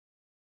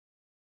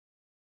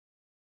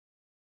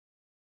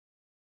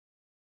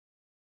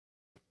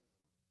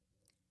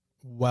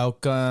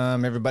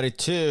Welcome everybody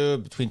to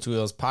Between Two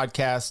Wheels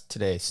podcast.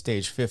 Today,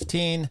 stage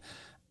 15,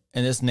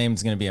 and this name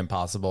is going to be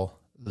impossible.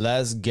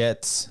 Les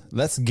Portes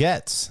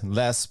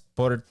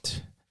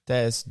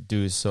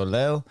du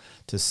Soleil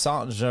to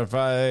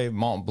Saint-Gervais,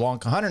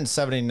 Mont-Blanc,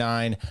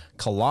 179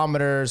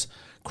 kilometers.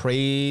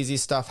 Crazy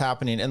stuff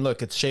happening. And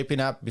look, it's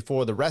shaping up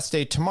before the rest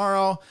day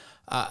tomorrow.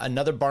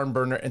 Another barn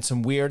burner and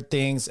some weird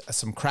things,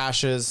 some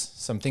crashes,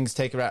 some things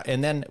taken out.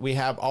 And then we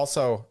have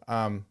also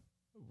our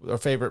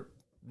favorite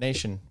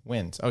nation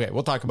wins. Okay,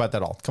 we'll talk about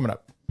that all coming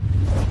up.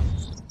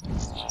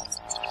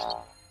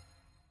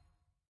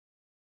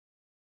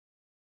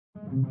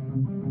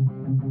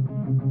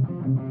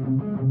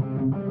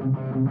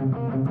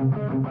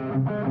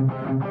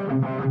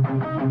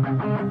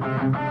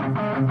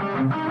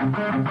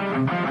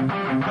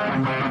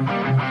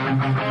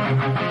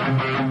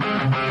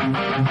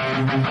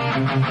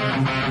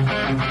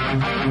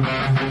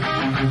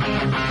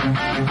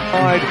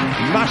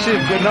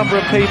 Massive number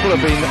of people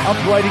have been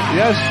upgrading.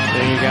 Yes,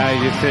 there you go.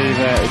 You see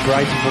the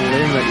graceful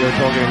limb that you were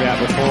talking about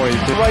before.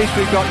 The race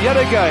we've got yet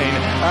again,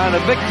 and a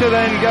victor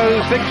then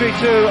goes victory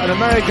to an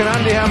American,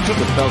 Andy Hampton.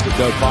 The felt it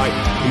go by.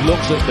 He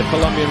looks at the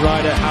Colombian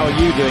rider. How are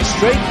you doing?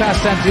 Straight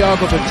past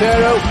Santiago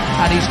Botero,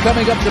 and he's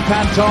coming up to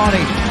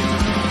Pantani.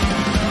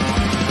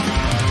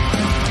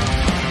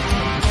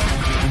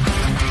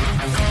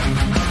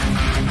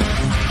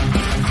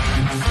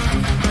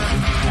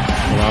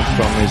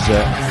 Armstrong is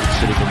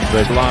sitting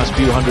for the last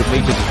few hundred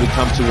meters as we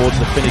come towards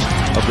the finish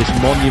of this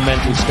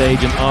monumental stage.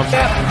 And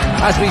Armstrong,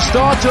 as we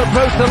start to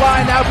approach the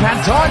line now,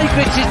 Pantani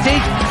grits his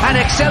teeth and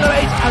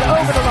accelerates and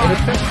over the line.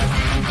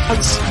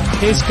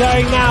 Is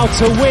going now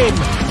to win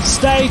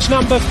stage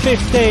number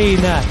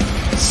 15.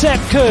 Sepp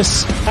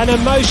an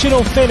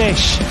emotional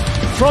finish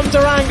from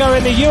Durango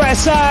in the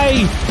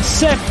USA.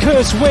 Sepp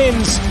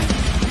wins.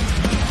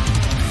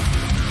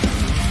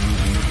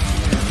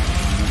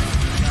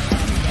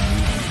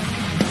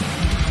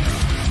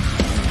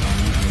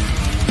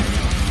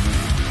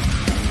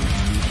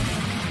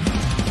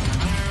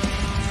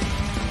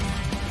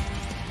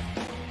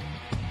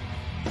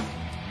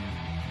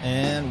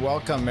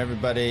 Welcome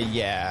everybody.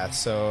 Yeah,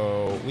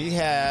 so we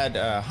had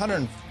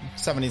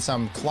 170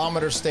 some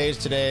kilometer stage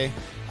today.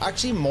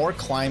 Actually more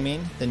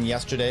climbing than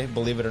yesterday,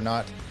 believe it or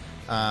not.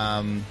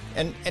 And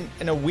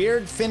a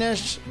weird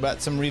finish,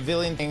 but some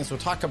revealing things we'll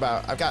talk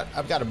about.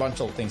 I've got a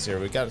bunch of things here.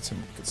 We've got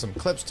some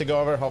clips to go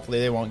over. Hopefully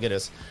they won't get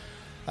us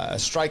a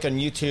strike on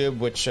YouTube,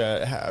 which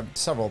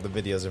several of the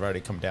videos have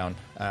already come down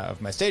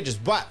of my stages,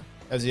 but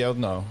as you all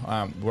know,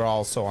 we're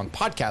also on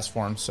podcast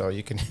form, so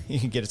you can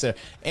get us there.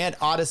 And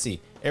Odyssey.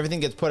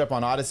 Everything gets put up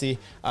on Odyssey.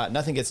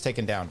 Nothing gets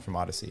taken down from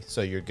Odyssey,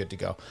 so you're good to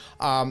go.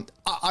 I'm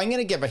going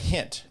to give a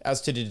hint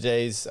as to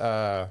today's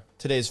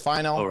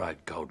final. All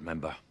right, Gold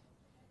member.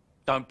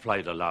 Don't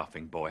play the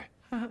laughing boy.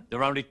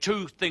 There are only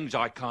two things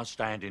I can't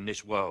stand in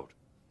this world.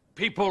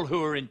 People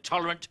who are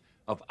intolerant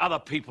of other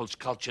people's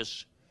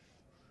cultures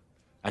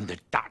and the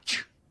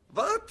Dutch.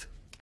 What?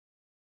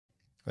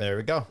 There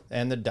we go.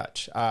 And the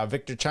Dutch.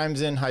 Victor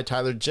chimes in. Hi,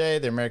 Tyler J.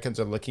 The Americans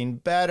are looking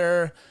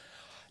better.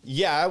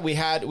 Yeah, we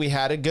had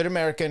a good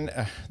American.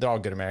 They're all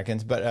good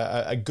Americans, but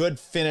a good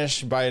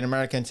finish by an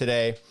American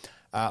today.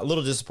 A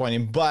little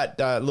disappointing, but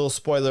a little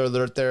spoiler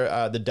alert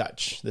there. The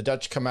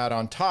Dutch come out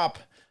on top,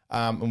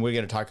 and we're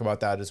going to talk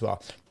about that as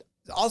well.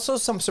 Also,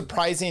 some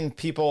surprising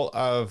people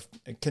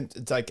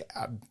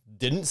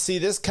didn't see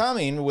this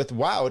coming with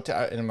Wout,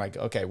 and I'm like,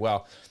 okay,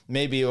 well,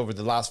 maybe over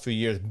the last few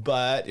years,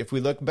 but if we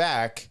look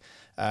back.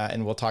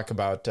 And we'll talk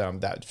about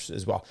that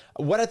as well.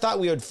 What I thought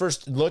we would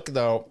first look,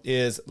 though,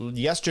 is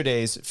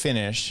yesterday's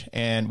finish.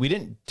 And we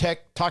didn't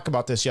talk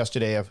about this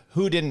yesterday of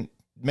who didn't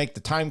make the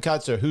time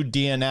cuts or who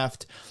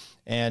DNF'd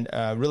and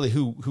really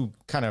who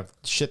kind of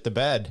shit the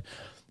bed.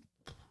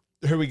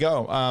 Here we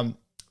go.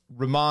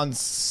 Ramon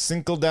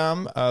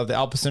Sinkeldam of the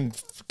Alpecin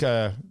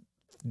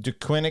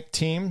Duquinic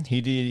team.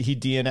 He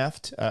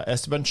DNF'd.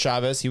 Esteban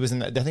Chavez. He was in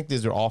that. I think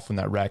these are all from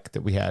that wreck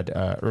that we had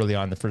early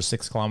on the first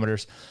 6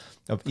 kilometers.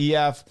 Of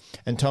EF,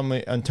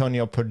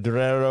 Antonio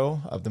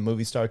Pedrero of the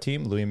Movistar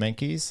team, Louis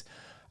Menkes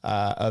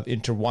of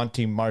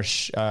Intermarché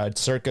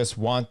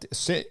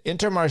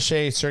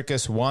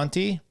Circus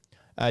Wanty,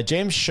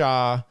 James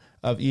Shaw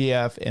of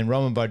EF, and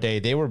Roman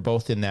Bardet. They were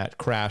both in that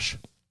crash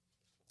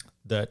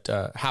that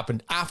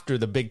happened after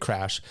the big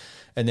crash.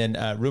 And then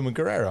Ruben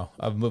Guerrero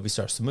of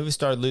Movistar. So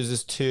Movistar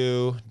loses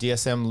 2,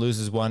 DSM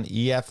loses 1,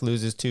 EF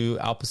loses 2,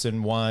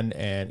 Alpecin 1,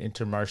 and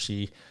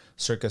Intermarché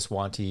Circus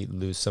Wanty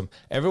lose some.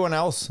 Everyone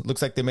else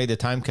looks like they made the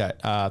time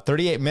cut.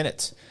 38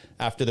 minutes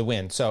after the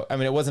win. So, I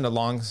mean, it wasn't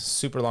a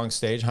super long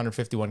stage,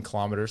 151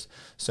 kilometers.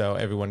 So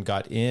everyone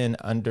got in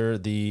under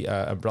the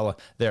umbrella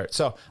there.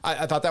 So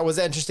I thought that was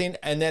interesting.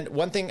 And then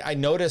one thing I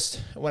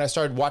noticed when I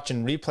started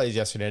watching replays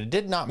yesterday, and I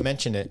did not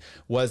mention it,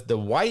 was the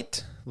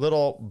white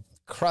little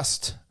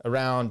crust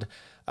around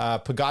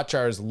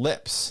Pogacar's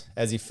lips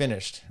as he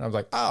finished. And I was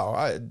like,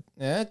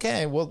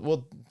 okay,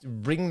 we'll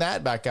bring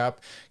that back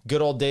up.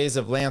 Good old days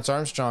of Lance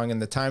Armstrong in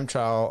the time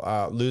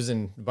trial,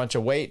 losing a bunch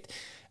of weight.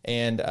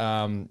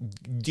 and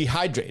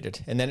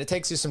dehydrated, and then it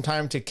takes you some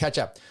time to catch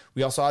up.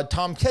 We also had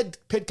Tom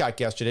Pidcock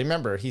yesterday.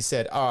 Remember, he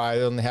said, "Oh, I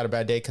only had a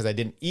bad day because I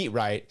didn't eat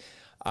right."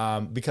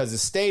 Because the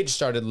stage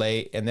started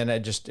late, and then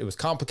it was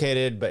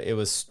complicated, but it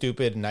was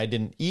stupid, and I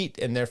didn't eat,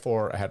 and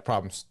therefore I had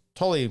problems.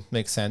 Totally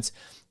makes sense.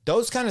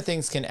 Those kind of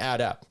things can add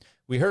up.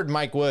 We heard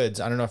Mike Woods.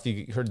 I don't know if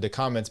you heard the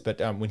comments, but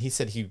when he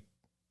said he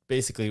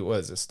basically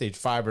was a stage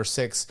 5 or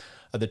 6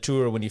 of the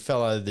tour when he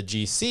fell out of the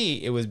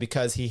GC, it was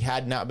because he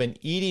had not been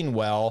eating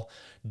well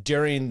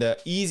during the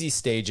easy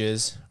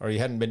stages, or he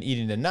hadn't been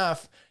eating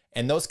enough,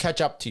 and those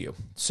catch up to you.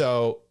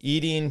 So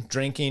eating,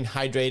 drinking,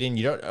 hydrating,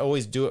 you don't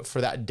always do it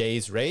for that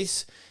day's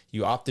race.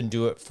 You often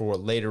do it for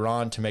later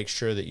on to make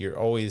sure that your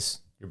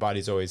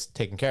body's always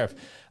taken care of.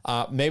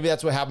 Maybe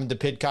that's what happened to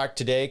Pidcock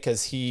today,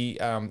 because he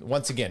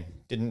once again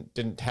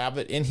didn't have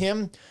it in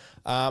him.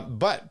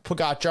 But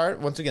Pogacar,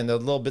 once again, the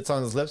little bits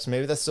on his lips,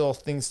 maybe that's still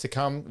things to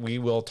come. We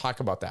will talk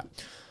about that.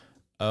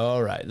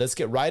 All right, let's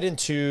get right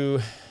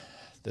into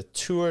the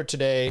tour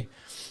today.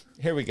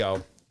 Here we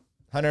go.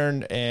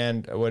 100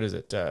 and what is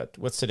it?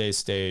 What's today's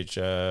stage?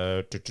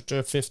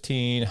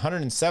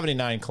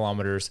 179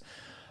 kilometers.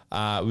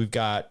 We've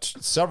got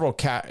several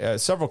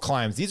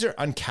climbs. These are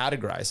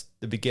uncategorized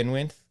to begin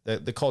with.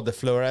 The Col de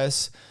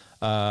Flores,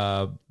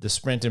 the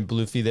sprint in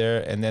Bluffy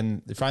there, and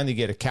then they finally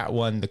get a Cat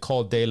 1, the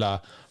Col de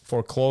la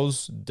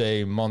Forclaz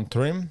de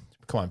Montrim.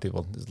 Come on,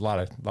 people. There's a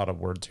lot of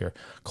words here.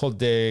 Col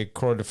de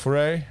Croix de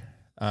Forêt.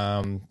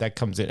 That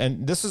comes in,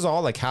 and this is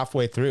all like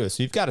halfway through,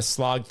 so you've got to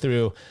slog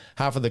through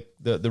half of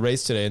the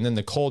race today, and then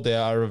the Col de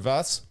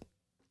Arvas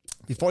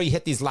before you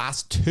hit these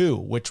last two,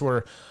 which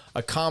were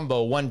a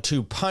combo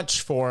 1-2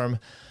 punch form,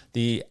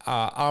 the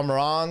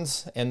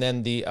Amarans, and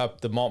then the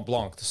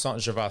Mont-Blanc, the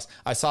Saint-Gervais.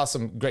 I saw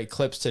some great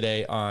clips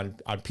today on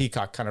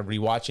Peacock, kind of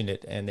rewatching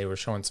it, and they were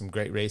showing some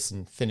great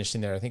racing,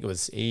 finishing there. I think it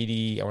was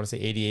 80, I want to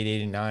say 88,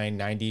 89,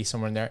 90,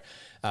 somewhere in there.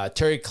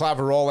 Terry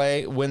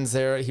Claverole wins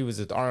there. He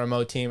was at the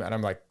RMO team, and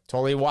I'm like,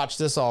 totally watched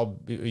this all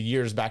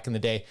years back in the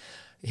day.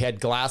 He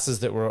had glasses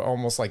that were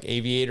almost like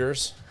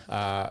aviators.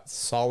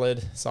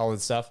 Solid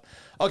stuff.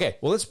 Okay,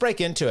 well, let's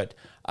break into it.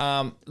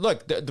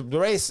 Look, the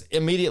race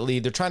immediately,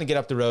 they're trying to get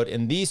up the road,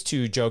 and these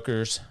two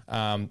jokers,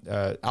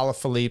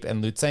 Alaphilippe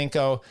and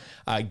Lutsenko,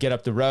 get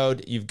up the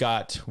road. You've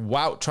got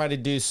Wout trying to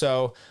do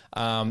so.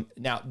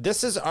 Now,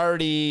 this is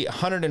already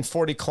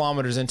 140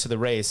 kilometers into the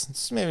race.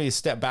 Let's maybe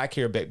step back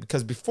here a bit,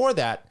 because before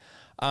that,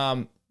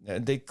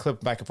 they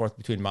clip back and forth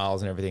between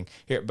miles and everything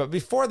here. But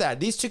before that,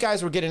 these two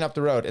guys were getting up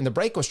the road, and the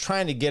break was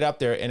trying to get up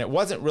there, and it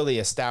wasn't really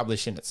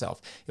establishing itself.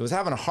 It was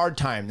having a hard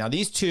time. Now,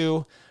 these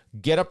two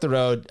get up the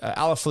road.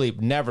 Alaphilippe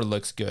never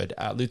looks good.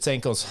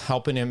 Lutsenko's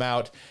helping him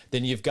out.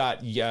 Then you've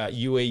got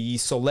UAE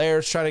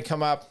Soleil trying to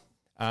come up.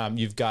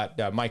 You've got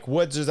Mike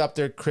Woods is up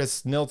there,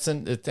 Chris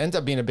Nielsen. It ends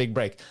up being a big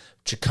break.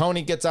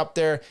 Ciccone gets up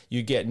there.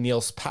 You get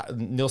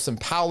Nielsen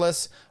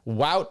Paulus.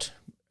 Wout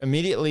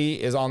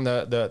immediately is on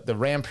the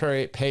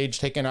rampage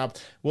taken up.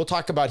 We'll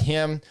talk about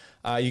him.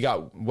 You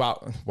got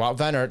Wout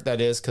van Aert,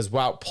 that is, because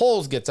Wout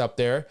Poels gets up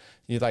there.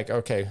 You're like,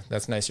 okay,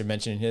 that's nice you're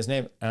mentioning his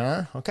name.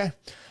 Okay.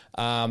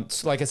 So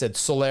like I said,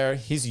 Soler,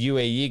 he's a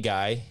UAE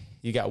guy.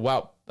 You got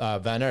Wout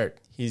van Aert.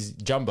 He's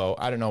jumbo.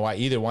 I don't know why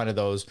either one of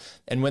those.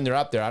 And when they're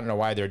up there, I don't know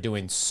why they're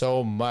doing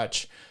so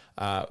much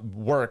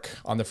work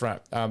on the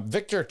front.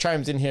 Victor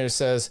chimes in here and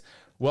says,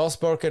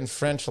 well-spoken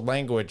French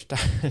language,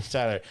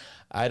 Tyler.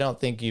 I don't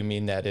think you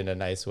mean that in a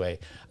nice way.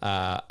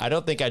 I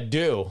don't think I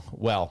do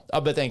well,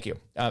 but thank you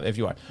if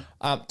you are.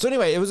 So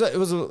anyway, it was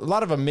a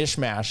lot of a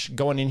mishmash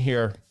going in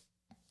here,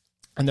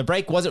 and the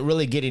break wasn't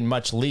really getting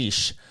much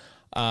leash.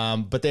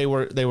 But they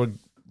were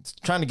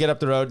trying to get up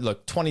the road.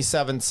 Look,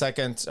 27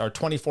 seconds or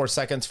 24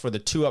 seconds for the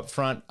two up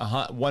front,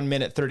 1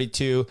 minute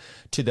 32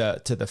 to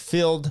the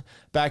field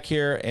back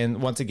here.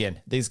 And once again,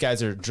 these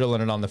guys are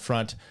drilling it on the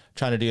front,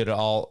 trying to do it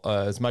all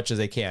as much as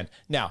they can.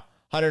 Now,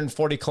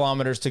 140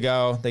 kilometers to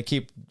go. They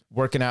keep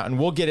working out, and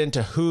we'll get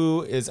into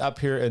who is up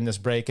here in this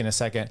break in a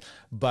second.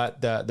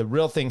 But the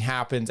real thing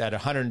happens at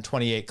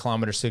 128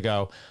 kilometers to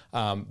go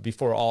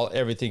before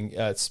everything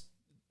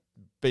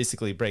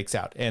basically breaks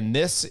out. And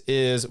this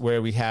is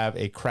where we have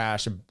a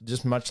crash,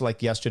 just much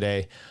like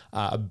yesterday,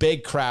 a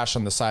big crash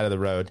on the side of the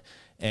road.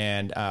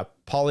 And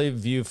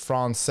Parlez-vous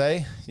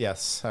français?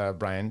 Yes,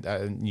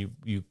 Brian, you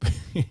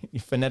you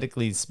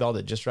phonetically spelled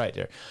it just right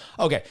there.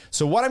 Okay,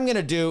 so what I'm going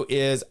to do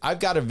is I've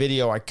got a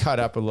video I cut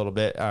up a little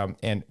bit,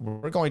 and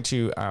we're going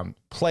to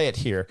play it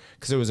here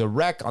because there was a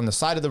wreck on the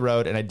side of the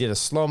road, and I did a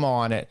slow-mo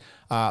on it.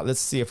 Let's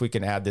see if we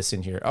can add this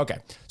in here. Okay,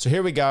 so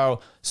here we go.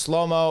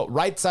 Slow-mo,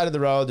 right side of the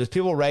road. There's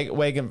people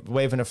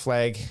waving a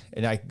flag,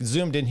 and I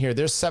zoomed in here.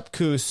 There's Sepp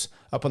Kuss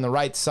up on the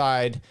right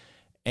side,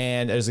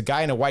 and there's a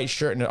guy in a white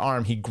shirt and an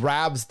arm. He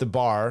grabs the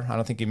bar. I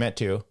don't think he meant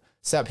to.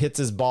 Sepp hits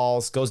his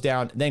balls, goes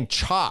down, then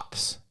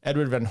chops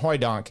Edward Van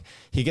Hooijdonk.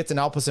 He gets an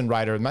Alpecin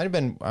rider. It might have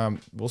been,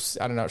 I'm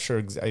not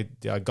sure,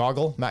 Matt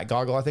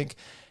Goggle, I think,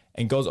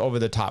 and goes over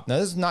the top. Now,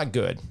 this is not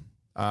good.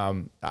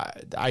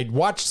 I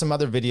watched some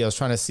other videos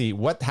trying to see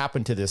what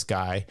happened to this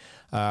guy.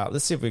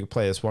 Let's see if we can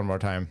play this one more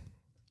time.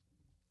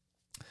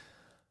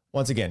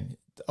 Once again,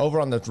 over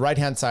on the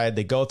right-hand side,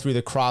 they go through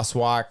the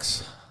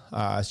crosswalks.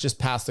 It's just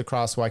past the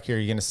crosswalk here.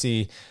 You're going to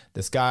see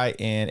this guy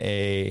in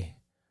a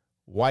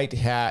white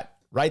hat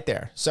right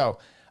there. So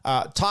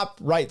top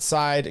right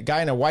side,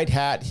 guy in a white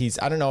hat.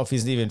 I don't know if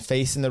he's even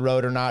facing the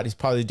road or not. He's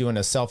probably doing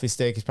a selfie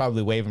stick. He's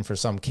probably waving for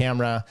some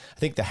camera. I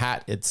think the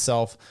hat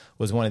itself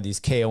was one of these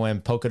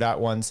KOM polka dot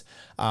ones.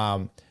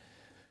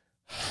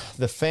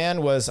 The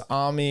fan was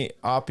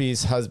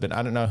Oppie's husband.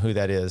 I don't know who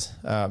that is.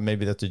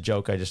 Maybe that's a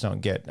joke I just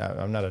don't get.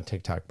 I'm not on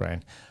TikTok,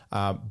 Brian.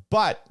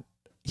 But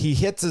he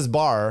hits his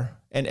bar.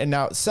 And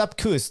now Sepp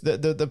Kuss,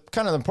 the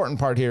kind of important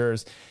part here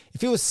is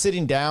if he was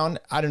sitting down,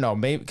 I don't know,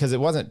 maybe because it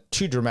wasn't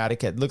too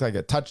dramatic. It looked like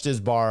it touched his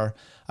bar.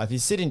 If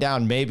he's sitting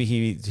down, maybe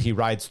he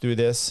rides through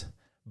this,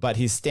 but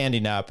he's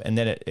standing up and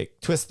then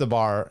it twists the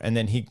bar and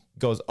then he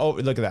goes, oh,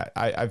 look at that.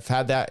 I've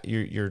had that.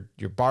 Your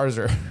bars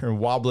are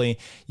wobbly.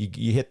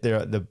 You hit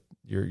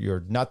your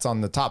nuts on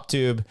the top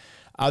tube.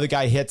 Other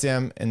guy hits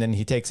him and then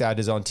he takes out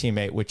his own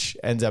teammate, which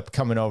ends up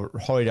coming over.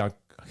 Hoydonk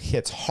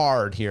hits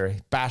hard here. He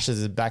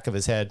bashes the back of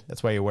his head.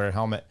 That's why you wear a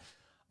helmet.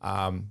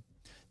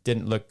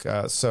 Didn't look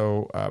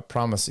so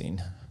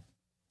promising.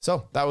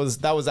 So that was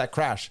that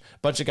crash.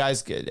 Bunch of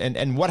guys,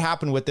 and what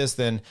happened with this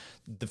then?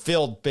 The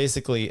field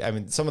basically, I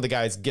mean, some of the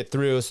guys get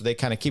through, so they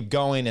kind of keep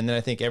going, and then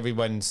I think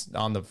everyone's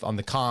on the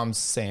comms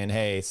saying,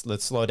 "Hey,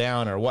 let's slow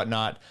down" or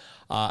whatnot.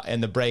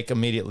 And the break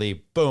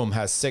immediately, boom,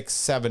 has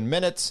 6-7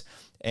 minutes,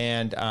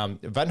 and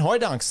Van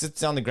Hooijdonk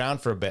sits on the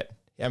ground for a bit.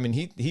 I mean,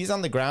 he's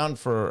on the ground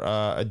for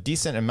a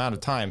decent amount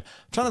of time.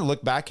 I'm trying to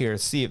look back here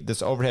and see if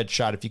this overhead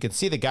shot, if you can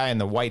see the guy in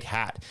the white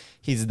hat.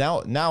 He's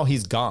now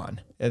he's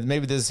gone. And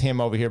maybe this is him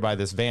over here by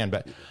this van,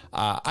 but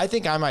I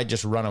think I might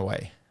just run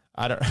away.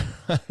 I don't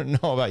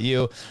know about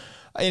you.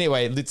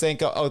 Anyway,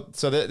 Lutsenko. Oh,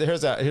 so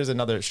here's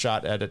another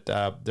shot at it.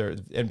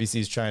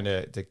 NBC's trying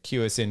to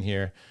cue us in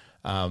here.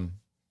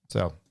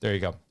 So there you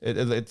go.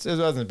 It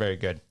wasn't very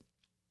good.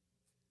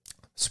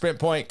 Sprint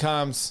point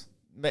comes.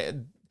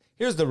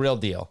 Here's the real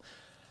deal.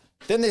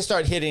 Then they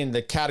start hitting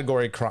the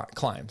category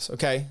climbs,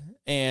 okay?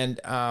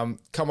 And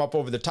come up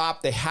over the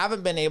top. They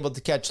haven't been able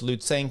to catch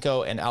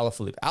Lutsenko and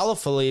Alaphilippe.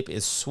 Alaphilippe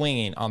is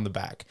swinging on the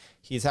back.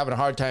 He's having a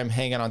hard time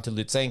hanging on to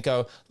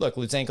Lutsenko. Look,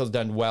 Lutsenko's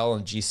done well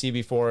in GC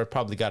before.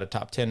 Probably got a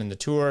top 10 in the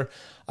Tour.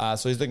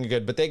 So he's looking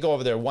good. But they go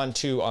over there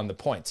 1-2 on the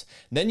points.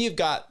 Then you've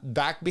got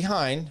back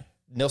behind,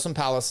 Nilsson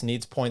Palace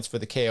needs points for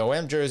the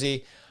KOM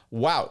jersey.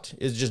 Wout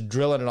is just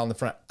drilling it on the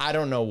front. I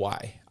don't know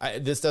why.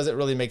 This doesn't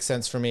really make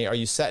sense for me. Are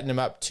you setting him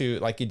up to,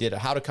 like you did at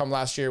How to Come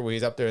last year, where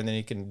he's up there and then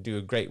he can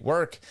do great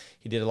work?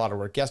 He did a lot of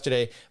work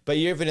yesterday. But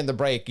even in the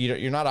break,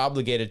 you're not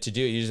obligated to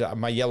do it.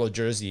 My yellow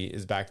jersey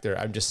is back there.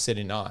 I'm just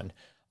sitting on.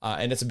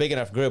 And it's a big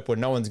enough group where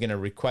no one's going to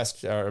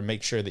request or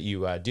make sure that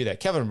you do that.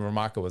 Kevin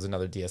Vermaca was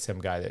another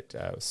DSM guy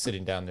that was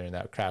sitting down there in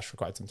that crash for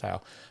quite some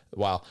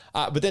while.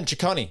 But then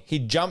Ciccone, he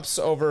jumps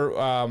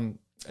over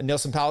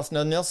Nilsson Palace.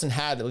 Now, Nilsson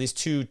had at least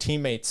 2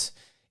 teammates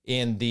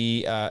in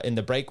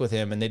the break with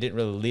him, and they didn't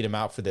really lead him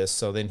out for this.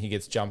 So then he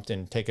gets jumped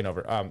and taken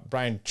over.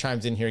 Brian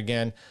chimes in here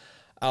again.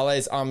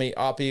 Ale's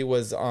Oppie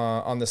was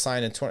on the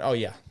sign in 20. Oh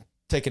yeah,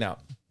 taken out.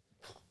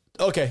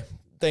 Okay,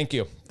 thank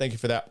you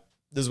for that.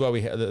 This is why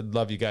we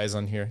love you guys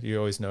on here. You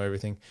always know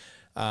everything.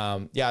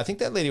 Yeah, I think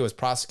that lady was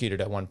prosecuted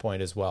at one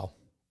point as well.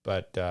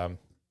 But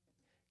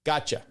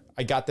gotcha.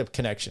 I got the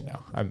connection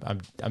now.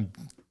 I'm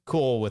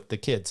cool with the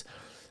kids.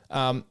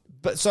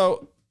 But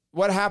so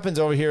what happens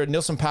over here at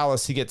Nilsson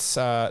Palace, he gets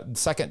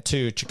second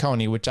to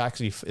Ciccone, which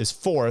actually is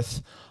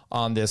fourth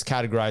on this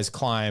categorized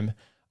climb,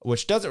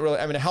 which doesn't really,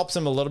 I mean, it helps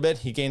him a little bit.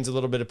 He gains a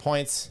little bit of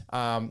points.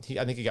 I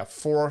think he got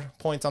 4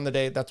 points on the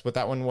day. That's what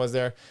that one was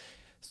there.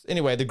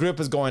 Anyway, the group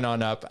is going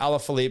on up.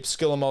 Alaphilippe,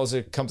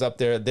 Skillemoser comes up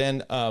there.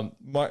 Then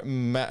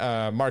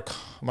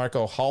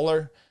Marco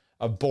Haller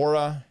of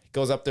Bora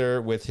goes up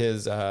there with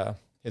his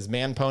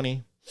man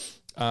pony.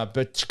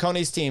 But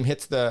Ciccone's team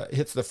hits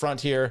the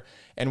front here,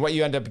 and what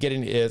you end up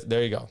getting is,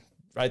 there you go,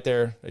 right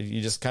there.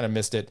 You just kind of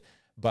missed it,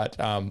 but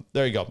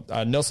there you go.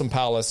 Nilsson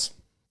Palace,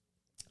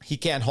 he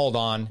can't hold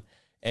on,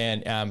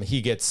 and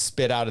he gets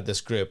spit out of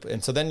this group.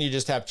 And so then you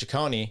just have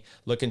Ciccone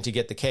looking to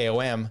get the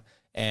KOM,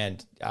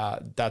 and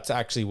that's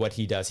actually what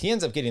he does. He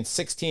ends up getting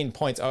 16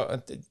 points.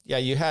 Yeah,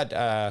 you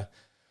had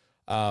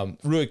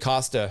Rui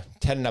Costa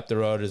heading up the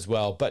road as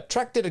well, but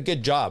Trek did a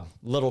good job.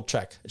 Little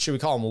Trek, should we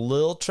call him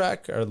Lil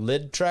Trek or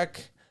Lid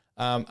Trek?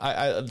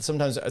 I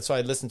sometimes, so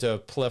I listen to a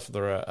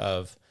plethora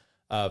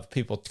of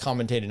people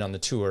commentating on the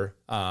tour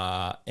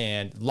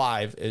and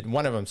live.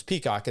 One of them's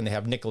Peacock, and they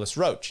have Nicholas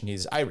Roach, and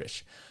he's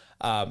Irish.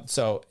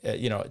 So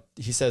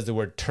he says the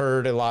word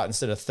turd a lot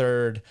instead of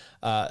third.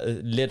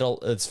 Little,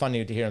 it's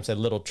funny to hear him say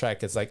Little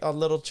Trek. It's like, oh,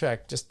 Little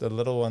Trek, just the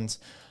little ones.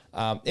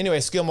 Anyway,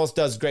 Skillmos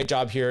does a great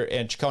job here,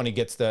 and Ciccone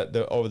gets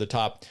the over the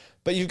top.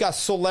 But you've got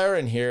Soler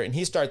in here, and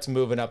he starts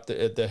moving up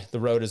the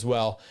road as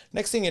well.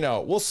 Next thing you know,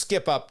 we'll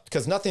skip up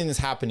because nothing is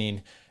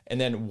happening. And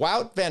then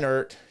Wout van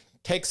Aert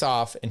takes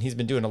off, and he's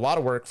been doing a lot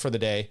of work for the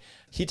day.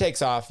 He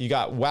takes off. You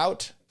got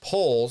Wout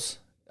Poels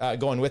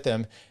going with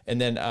him, and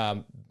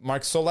then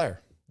Marc Soler.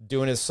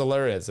 doing his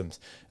Solarisms.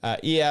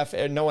 EF,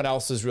 and no one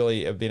else has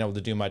really been able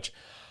to do much.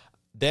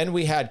 Then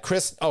we had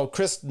Chris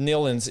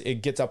Nilans.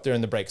 It gets up there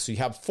in the break. So you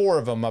have 4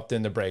 of them up there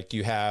in the break.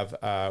 You have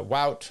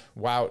Wout,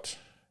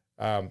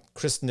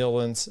 Chris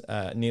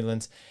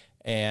Nilans,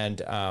 and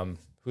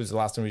who's the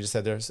last one we just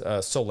said? There's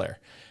Soleil.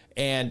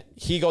 And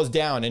he goes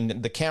down,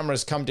 and the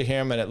cameras come to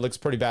him, and it looks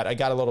pretty bad. I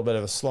got a little bit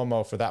of a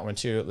slow-mo for that one,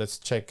 too. Let's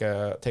take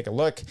a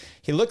look.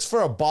 He looks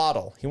for a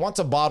bottle. He wants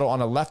a bottle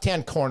on a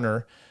left-hand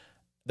corner.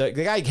 The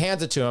guy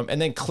hands it to him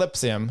and then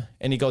clips him,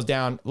 and he goes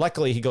down.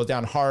 Luckily, he goes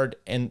down hard,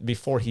 and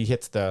before he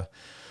hits the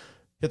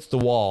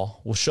wall.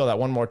 We'll show that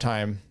one more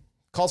time.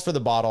 Calls for the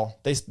bottle.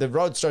 The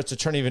road starts to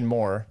turn even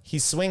more. He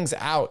swings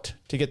out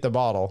to get the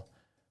bottle.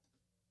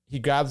 He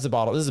grabs the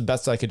bottle. This is the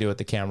best I could do with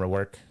the camera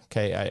work.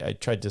 Okay, I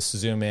tried to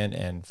zoom in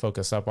and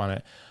focus up on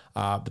it.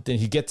 But then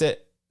he gets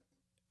it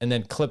and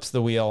then clips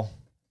the wheel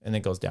and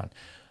then goes down.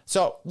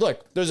 So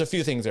look, there's a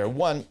few things there.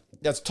 One,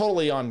 that's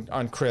totally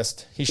on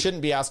Chris. He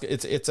shouldn't be asking.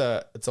 It's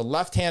a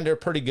left-hander,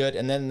 pretty good.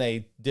 And then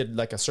they did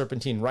like a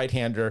serpentine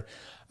right-hander.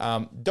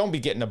 Don't be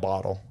getting a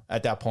bottle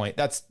at that point.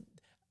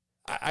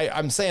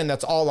 I'm saying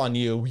that's all on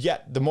you.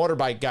 Yet the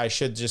motorbike guy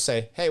should just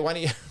say, hey, why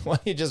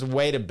don't you just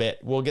wait a bit?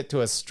 We'll get to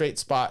a straight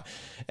spot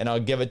and I'll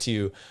give it to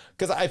you.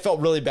 Because I felt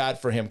really bad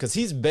for him because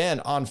he's been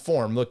on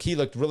form. Look, he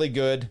looked really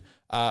good.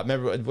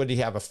 Remember, what did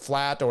he have, a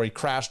flat, or he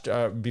crashed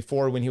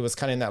before when he was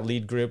kind of in that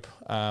lead group?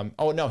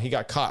 He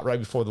got caught right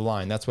before the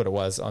line. That's what it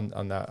was on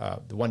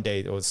the one day.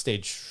 It was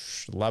stage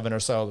 11 or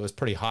so. It was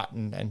pretty hot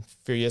and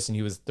furious, and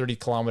he was 30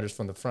 kilometers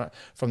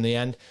from the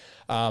end.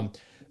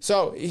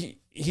 So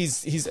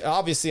he's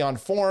obviously on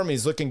form.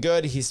 He's looking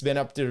good. He's been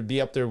up there to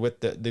be up there with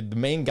the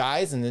main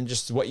guys, and then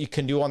just what you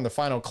can do on the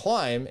final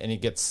climb. And he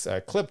gets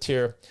clipped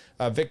here.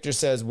 Victor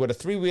says, would a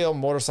 3-wheel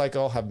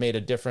motorcycle have made a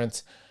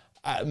difference?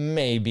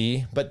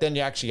 Maybe, but then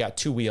you actually got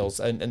 2 wheels.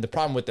 And the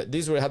problem with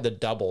these would have the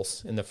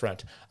doubles in the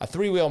front. A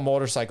 3-wheel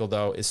motorcycle,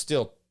 though, is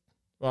still,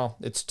 well,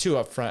 it's 2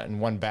 up front and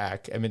 1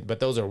 back. I mean,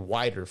 but those are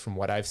wider from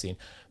what I've seen.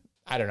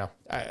 I don't know.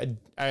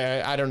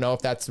 I don't know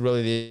if that's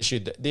really the issue.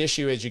 The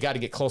issue is you got to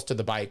get close to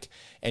the bike,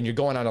 and you're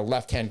going on a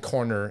left-hand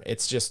corner.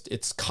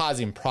 It's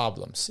causing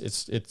problems.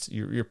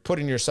 You're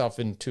putting yourself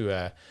into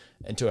a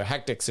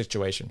hectic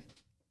situation.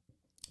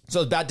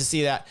 So it's bad to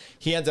see that.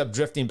 He ends up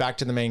drifting back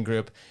to the main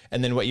group,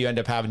 and then what you end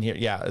up having here,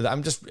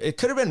 it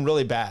could have been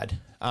really bad.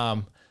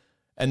 And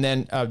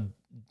then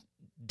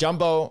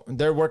Jumbo,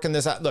 they're working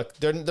this out. Look,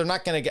 they're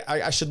not going to get,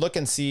 I should look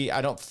and see.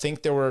 I don't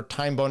think there were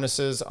time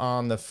bonuses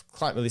on the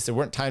climb. At least there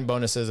weren't time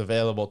bonuses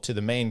available to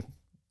the main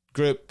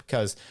group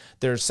because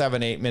there's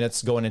 7-8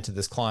 minutes going into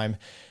this climb.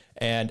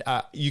 And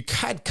you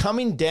had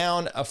coming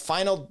down a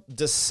final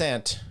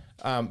descent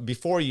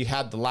before you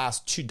had the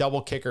last 2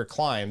 double kicker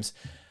climbs.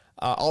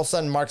 All of a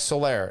sudden, Marc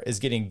Soler is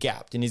getting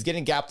gapped, and he's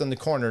getting gapped in the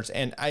corners.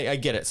 And I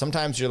get it.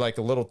 Sometimes you're like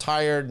a little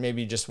tired.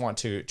 Maybe you just want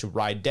to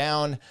ride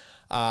down.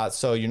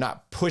 So you're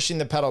not pushing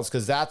the pedals,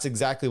 because that's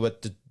exactly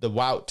what the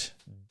Wout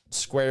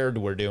squared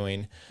were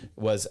doing.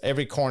 Was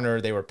every corner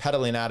they were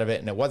pedaling out of it,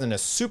 and it wasn't a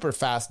super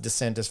fast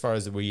descent as far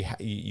as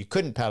you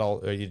couldn't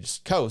pedal or you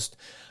just coast.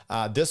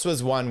 This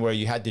was one where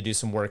you had to do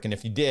some work, and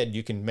if you did,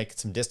 you can make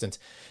some distance.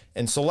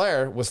 And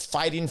Soler was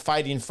fighting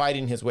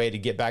his way to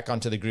get back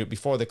onto the group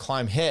before the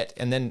climb hit,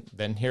 and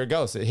then here it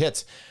goes. It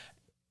hits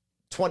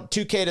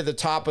 2K to the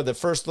top of the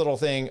first little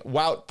thing.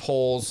 Wout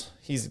pulls.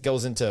 He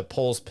goes into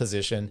pole's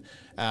position.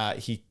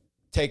 He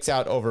takes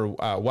out over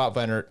Wout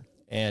van Aert,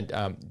 and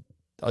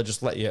I'll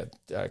just let you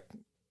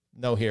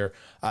know here.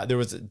 There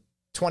was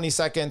 20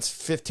 seconds,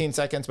 15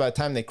 seconds. By the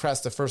time they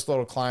crest the first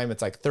little climb,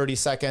 it's like 30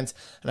 seconds.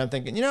 And I'm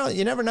thinking,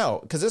 you never know,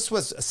 because this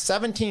was a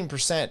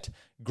 17%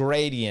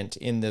 gradient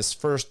in this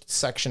first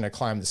section of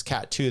climb, this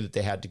Cat 2 that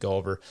they had to go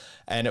over.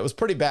 And it was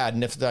pretty bad.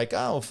 And if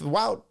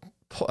Wout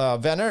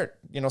van Aert,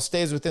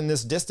 stays within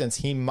this distance,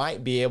 he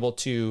might be able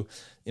to,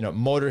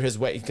 motor his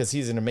way, because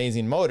he's an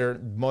amazing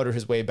motor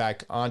his way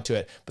back onto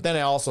it. But then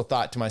I also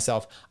thought to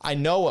myself, I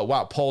know what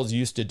Wout Poels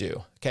used to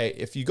do. Okay,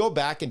 if you go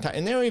back in time,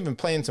 and they were even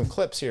playing some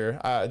clips here.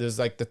 There's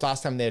like the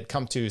last time they had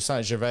come to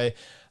Saint-Gervais,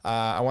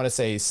 I want to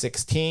say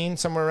 16,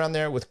 somewhere around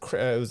there.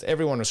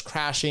 Everyone was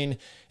crashing,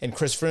 and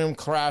Chris Froome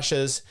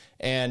crashes,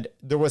 and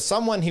there was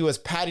someone he was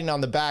patting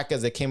on the back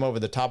as they came over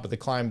the top of the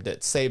climb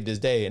that saved his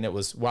day, and it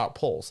was Wout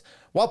Poels.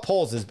 Wout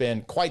Poels has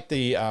been quite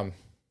the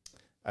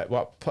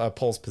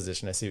Poles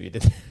position. I see what you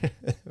did.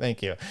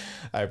 Thank you.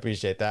 I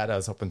appreciate that. I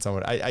was hoping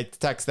someone. I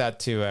text that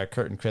to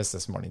Kurt and Chris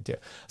this morning too.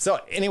 So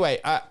anyway,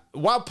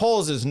 Wout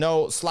Poels is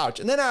no slouch.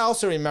 And then I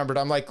also remembered.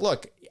 I'm like,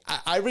 look,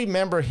 I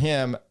remember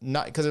him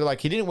not because they're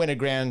like he didn't win a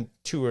Grand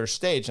Tour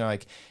stage. And I'm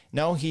like,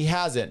 no, he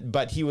hasn't.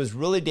 But he was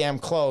really damn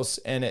close.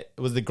 And it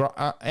was the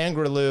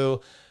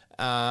Angliru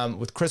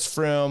with Chris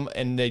Froome,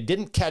 and they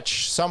didn't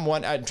catch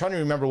someone. I'm trying to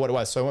remember what it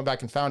was, so I went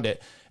back and found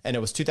it. And it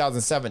was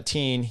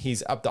 2017.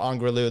 He's up to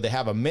Angliru. They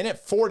have a minute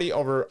 40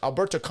 over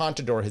Alberto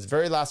Contador, his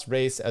very last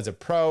race as a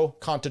pro.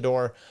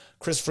 Contador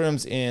Chris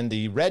Froome's in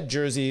the red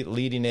jersey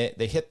leading it.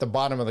 They hit the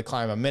bottom of the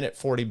climb, a minute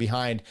 40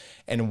 behind,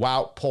 and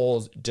Wout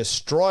Poels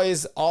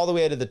destroys all the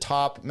way to the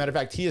top. Matter of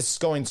fact, he is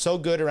going so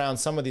good around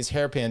some of these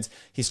hairpins,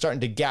 he's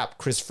starting to gap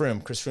Chris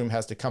Froome. Chris Froome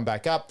has to come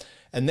back up.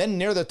 And then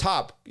near the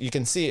top, you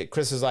can see it.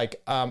 Chris is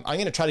like, I'm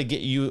going to try to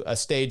get you a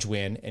stage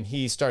win. And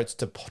he starts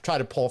to try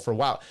to pull for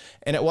Wout.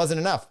 And it wasn't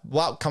enough.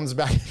 Wout comes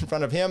back in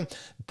front of him,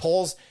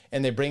 pulls,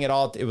 and they bring it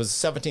all. It was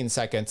 17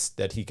 seconds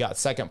that he got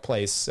second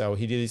place. So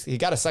he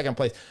got a second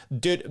place.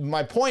 Dude,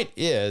 my point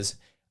is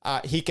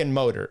he can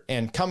motor.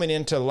 And coming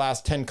into the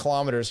last 10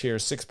 kilometers here,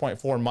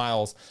 6.4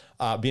 miles,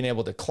 being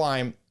able to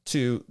climb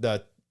to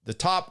the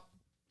top,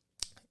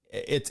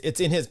 it's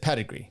in his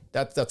pedigree.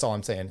 That's all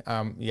I'm saying.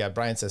 Yeah,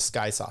 Brian says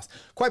sky sauce.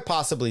 Quite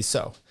possibly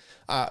so.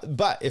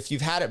 But if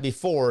you've had it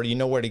before, you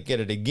know where to get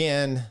it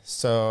again.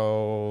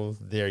 So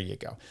there you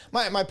go.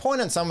 My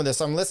point on some of this,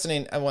 I'm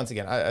listening, and once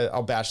again,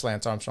 I'll bash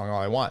Lance Armstrong all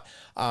I want.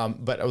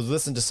 But I was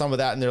listening to some of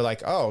that, and they're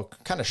like, oh,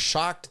 kind of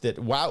shocked that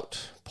Wout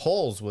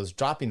Poels was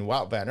dropping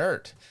Wout van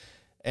Aert.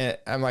 And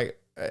I'm like,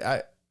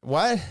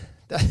 what?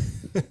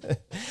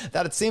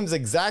 That it seems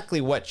exactly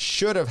what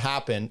should have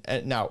happened.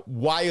 And now,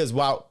 why is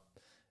Wout?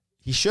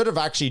 He should have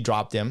actually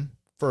dropped him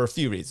for a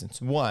few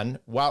reasons. One,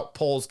 Wout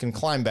Poels can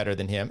climb better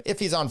than him if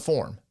he's on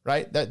form,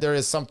 right? That there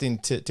is something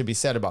to be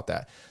said about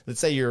that. Let's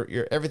say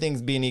you're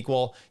everything's being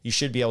equal, you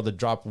should be able to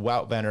drop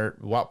Wout van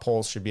Aert. Wout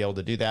Poels should be able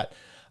to do that,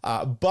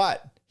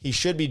 but he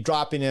should be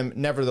dropping him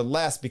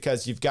nevertheless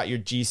because you've got your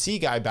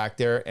GC guy back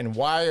there. And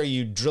why are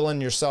you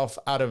drilling yourself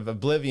out of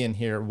oblivion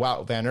here,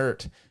 Wout van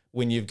Aert,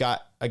 when you've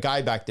got a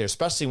guy back there,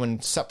 especially when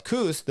Sepp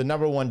Kuss, the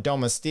number one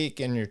domestique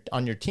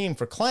on your team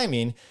for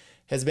climbing,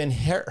 has been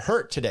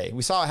hurt today.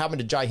 We saw it happen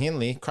to Jai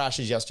Hindley,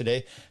 crashes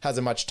yesterday, has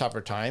a much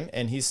tougher time,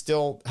 and he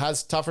still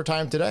has tougher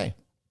time today.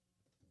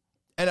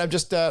 And I'm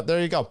just, there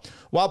you go.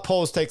 Wout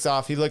Poels takes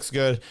off. He looks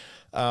good.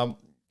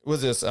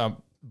 Was this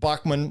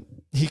Bachmann?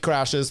 He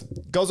crashes,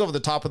 goes over the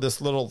top of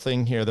this little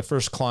thing here, the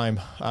first climb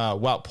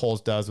Wout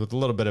Poels does with a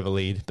little bit of a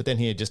lead, but then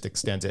he just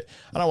extends it.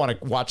 I don't want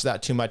to watch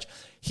that too much.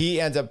 He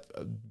ends up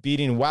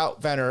beating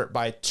Wout van Aert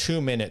by 2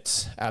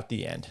 minutes at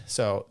the end.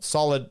 So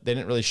solid. They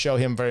didn't really show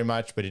him very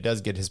much, but he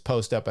does get his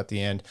post up at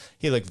the end.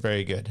 He looked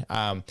very good.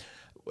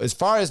 As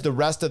far as the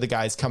rest of the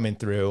guys coming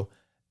through,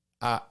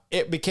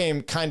 it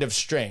became kind of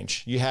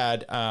strange. You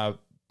had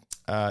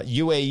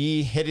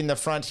UAE hitting the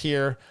front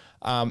here.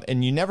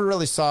 And you never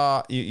really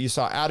saw, you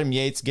saw Adam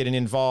Yates getting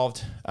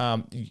involved.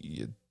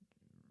 3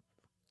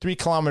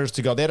 kilometers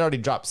to go. They'd already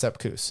dropped Sepp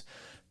Kuss.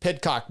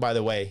 Pidcock, by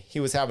the way, he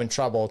was having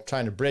trouble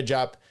trying to bridge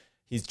up.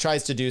 He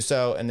tries to do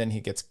so, and then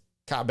he gets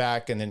caught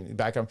back and then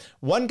back up.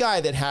 One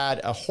guy that had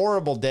a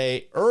horrible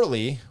day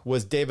early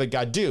was David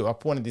Gaudu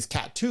up one of these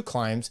Cat 2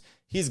 climbs.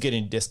 He's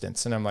getting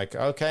distance. And I'm like,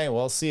 okay,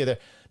 well, see you there.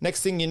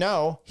 Next thing you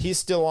know, he's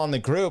still on the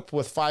group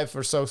with 5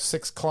 or so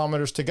 6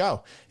 kilometers to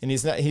go. And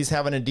he's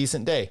having a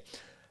decent day.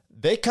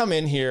 They come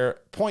in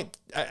here,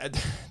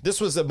 this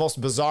was the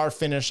most bizarre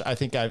finish I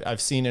think I've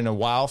seen in a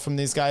while from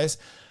these guys.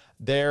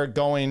 They're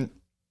going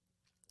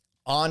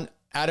on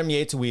Adam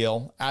Yates'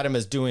 wheel. Adam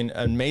is doing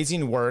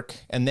amazing work,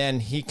 and then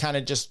he kind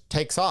of just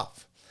takes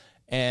off.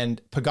 And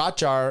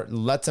Pogačar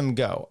lets him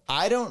go.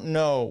 I don't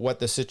know what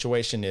the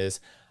situation is.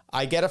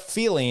 I get a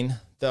feeling,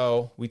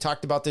 though, we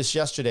talked about this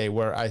yesterday,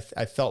 where I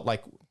felt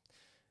like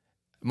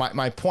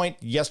my point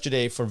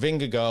yesterday for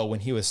Vingegaard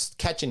when he was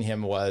catching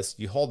him was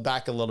you hold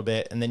back a little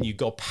bit and then you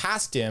go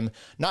past him,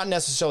 not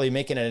necessarily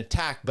making an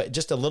attack, but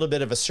just a little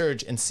bit of a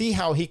surge and see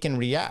how he can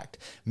react.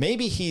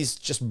 Maybe he's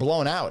just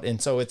blown out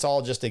and so it's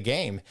all just a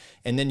game.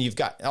 And then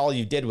all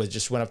you did was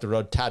just went up the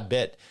road tad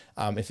bit.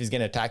 If he's going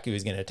to attack you,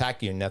 he's going to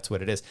attack you, and that's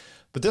what it is.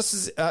 But this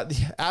is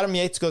Adam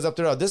Yates goes up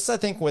the road. This is, I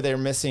think, where they're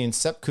missing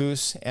Sepp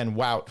Kuss and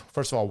Wout.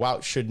 First of all,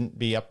 Wout shouldn't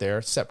be up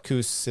there. Sepp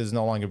Kuss is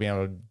no longer being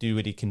able to do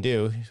what he can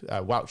do.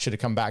 Wout should have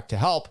come back to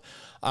help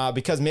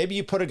because maybe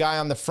you put a guy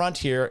on the front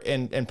here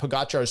and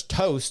Pogačar is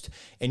toast,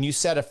 and you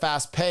set a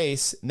fast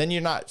pace. Then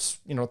you're not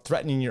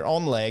threatening your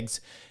own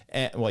legs.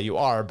 Well, you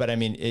are, but I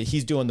mean,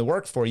 he's doing the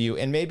work for you,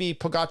 and maybe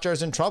Pogačar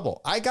is in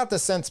trouble. I got the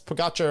sense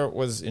Pogačar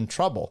was in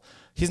trouble.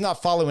 He's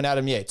not following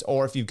Adam Yates,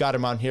 or if you've got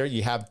him on here,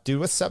 you have to do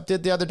what Sepp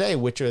did the other day,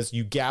 which is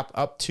you gap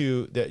up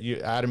to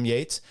Adam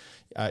Yates,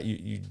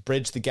 you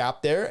bridge the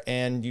gap there,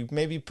 and you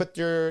maybe put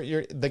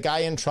the guy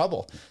in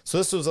trouble. So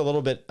this was a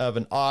little bit of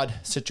an odd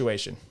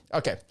situation.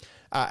 Okay.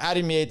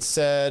 Adam Yates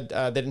said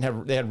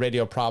they had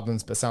radio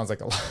problems, but sounds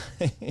like a lot.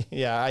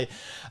 Yeah,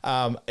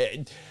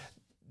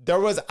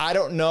 I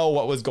don't know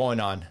what was going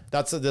on.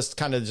 That's just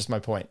kind of just my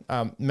point.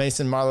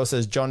 Mason Marlowe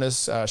says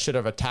Jonas should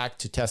have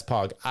attacked to test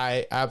Pog.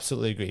 I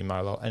absolutely agree,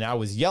 Marlowe. And I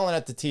was yelling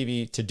at the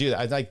TV to do that.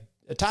 I was like,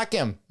 attack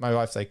him. My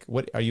wife's like,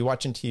 "What are you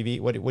watching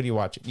TV? What are you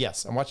watching?"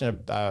 Yes, I'm watching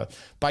a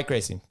bike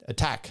racing.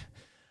 Attack.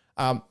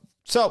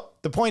 So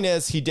the point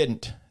is he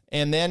didn't.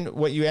 And then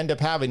what you end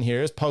up having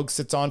here is Pog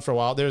sits on for a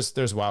while. There's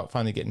Wout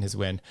finally getting his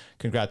win.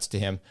 Congrats to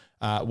him.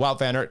 Wout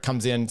van Aert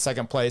comes in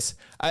second place.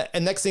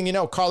 And next thing you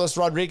know, Carlos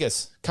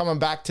Rodriguez coming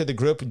back to the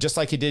group just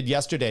like he did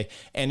yesterday.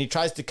 And he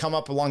tries to come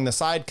up along the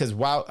side because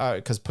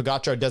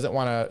Pogačar doesn't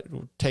want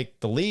to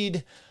take the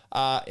lead.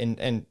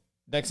 And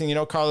next thing you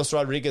know, Carlos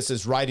Rodriguez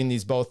is riding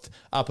these both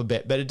up a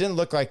bit. But it didn't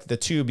look like the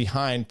two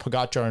behind,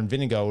 Pogacar and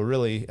Vingegaard, were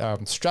really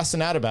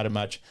stressing out about it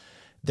much.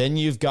 Then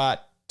you've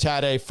got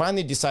Tadej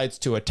finally decides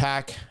to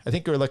attack. I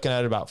think we were looking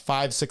at about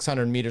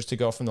 500-600 meters to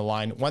go from the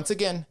line. Once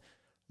again,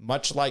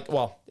 much like,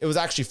 well, it was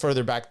actually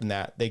further back than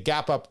that. They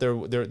gap up their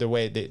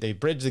way. They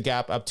bridge the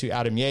gap up to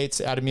Adam Yates.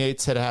 Adam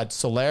Yates had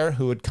Soler,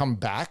 who would come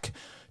back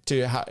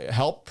to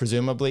help,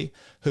 presumably,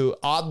 who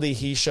oddly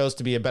he shows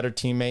to be a better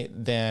teammate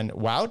than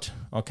Wout.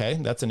 Okay,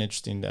 that's an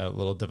interesting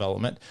little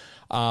development.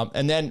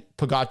 And then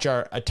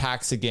Pogacar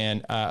attacks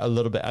again a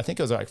little bit. I think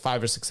it was like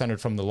 500 or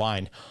 600 from the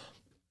line.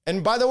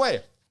 And by the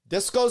way,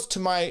 this goes to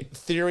my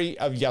theory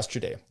of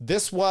yesterday.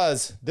 This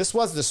was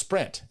the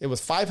sprint. It was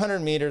 500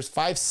 meters,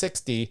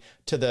 560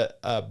 to the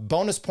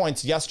bonus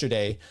points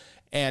yesterday.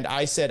 And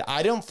I said,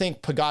 I don't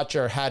think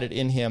Pogacar had it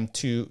in him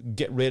to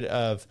get rid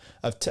of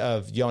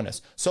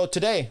Jonas. So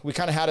today we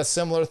kind of had a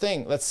similar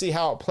thing. Let's see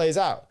how it plays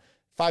out.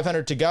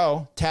 500 to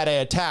go.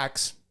 Tadej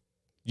attacks.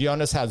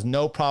 Jonas has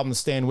no problem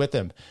staying with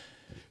him.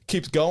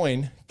 Keeps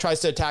going,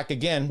 tries to attack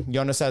again.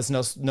 Jonas has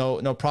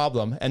no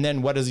problem. And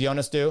then what does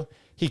Jonas do?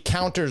 He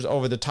counters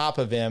over the top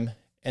of him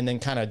and then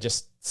kind of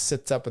just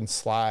sits up and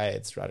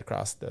slides right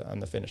across on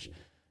the finish.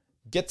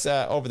 Gets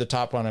over the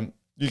top on him.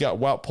 You got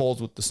Wout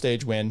Poels with the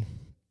stage win.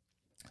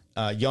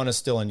 Jonas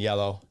still in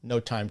yellow.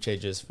 No time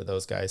changes for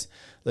those guys.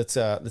 Let's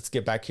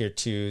get back here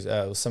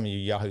to some of you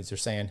yahoos are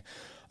saying.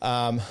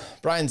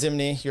 Brian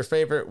Zimney, your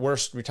favorite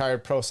worst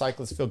retired pro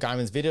cyclist Phil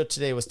Guyman's video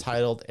today was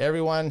titled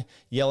 "Everyone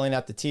Yelling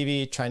at the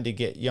TV Trying to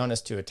Get Jonas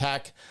to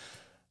Attack."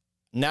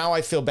 Now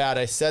I feel bad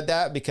I said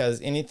that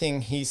because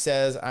anything he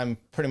says, I'm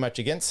pretty much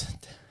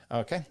against.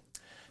 Okay.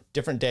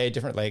 Different day,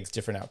 different legs,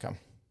 different outcome.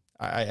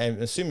 I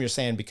assume you're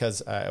saying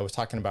because I was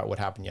talking about what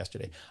happened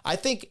yesterday. I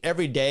think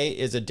every day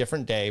is a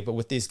different day, but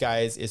with these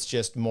guys, it's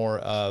just more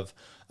of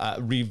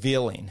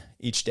revealing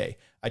each day.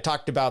 I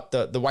talked about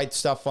the white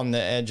stuff on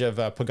the edge of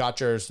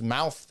Pogacar's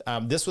mouth.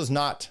 This was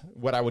not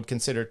what I would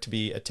consider to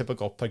be a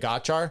typical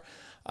Pogacar,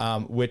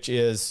 which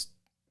is,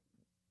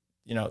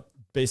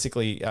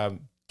 basically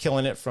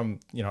killing it from,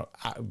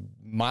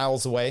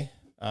 miles away.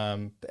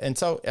 And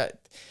so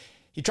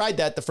he tried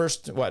that the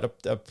first,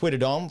 a Puy de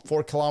Dôme,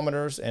 4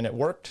 kilometers, and it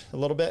worked a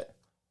little bit.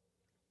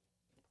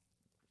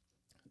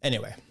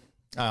 Anyway,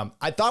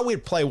 I thought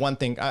we'd play one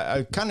thing.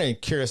 I'm kind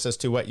of curious as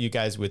to what you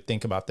guys would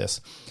think about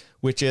this,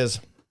 which is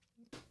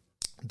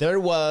there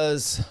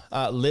was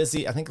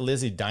Lizzie, I think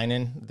Lizzie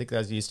Dinan, I think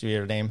that used to be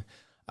her name.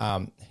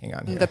 Hang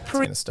on here. It's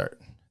going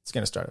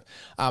to start.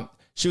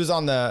 She was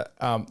on the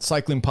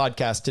cycling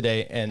podcast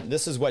today, and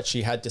this is what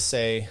she had to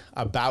say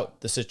about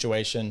the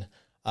situation.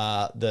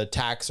 The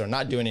attacks are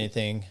not doing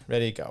anything.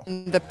 Ready to go.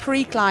 The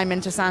pre-climb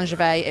into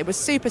Saint-Gervais, it was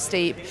super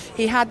steep.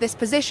 He had this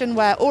position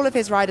where all of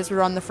his riders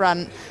were on the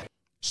front.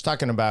 She's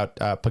talking about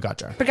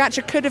Pogacar.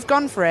 Pogacar could have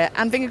gone for it,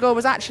 and Vingegaard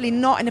was actually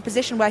not in a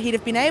position where he'd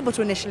have been able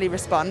to initially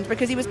respond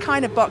because he was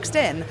kind of boxed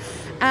in.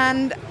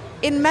 And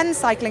in men's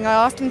cycling, I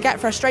often get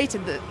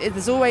frustrated that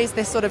there's always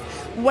this sort of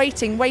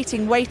waiting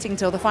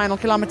till the final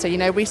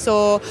kilometre. We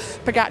saw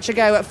Pogacar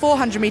go at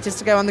 400 metres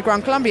to go on the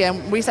Grand Colombia,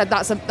 and we said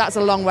that's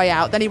a long way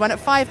out. Then he went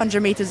at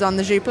 500 metres on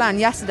the Jouplan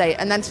yesterday,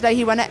 and then today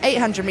he went at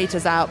 800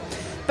 metres out.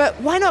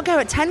 But why not go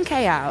at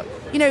 10k out?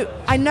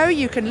 I know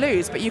you can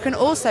lose, but you can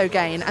also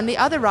gain, and the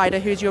other rider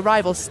who's your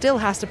rival still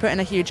has to put in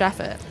a huge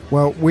effort.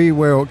 Well, we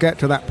will get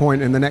to that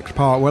point in the next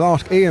part. We'll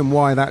ask Ian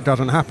why that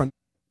doesn't happen.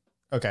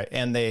 Okay,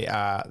 and they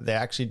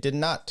actually did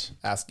not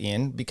ask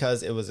Ian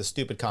because it was a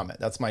stupid comment.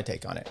 That's my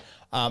take on it.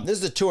 This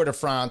is the Tour de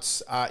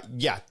France.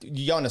 Pogacar,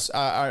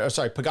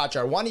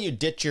 why don't you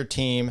ditch your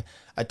team,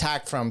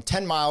 attack from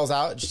 10 miles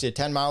out, just did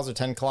 10 miles or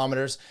 10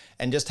 kilometers,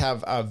 and just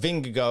have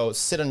Vingegaard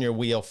sit on your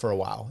wheel for a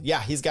while.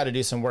 Yeah, he's got to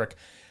do some work.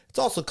 It's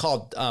also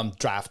called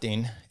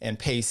drafting and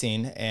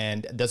pacing,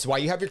 and that's why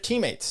you have your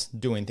teammates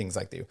doing things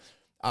like that.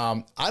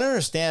 I don't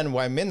understand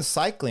why men's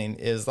cycling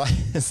is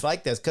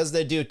like this, because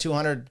they do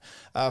 200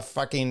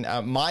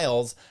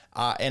 miles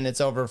and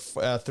it's over a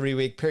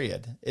 3-week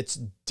period. It's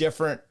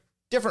different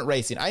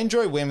racing. I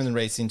enjoy women's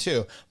racing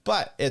too,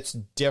 but it's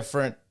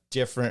different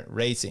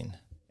racing.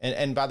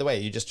 And by the way,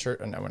 you just heard,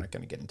 no, we're not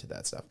going to get into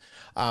that stuff.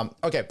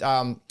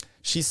 Okay.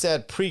 She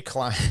said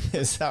pre-climb.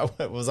 Is that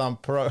what was on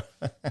pro?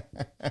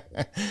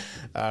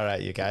 All right,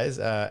 you guys.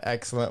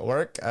 Excellent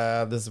work.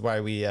 This is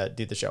why we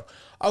do the show.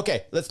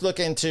 Okay, let's look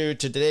into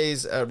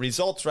today's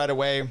results right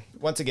away.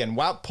 Once again,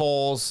 Wout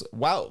Poels,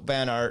 Wout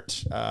van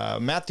Aert,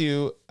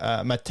 Matteo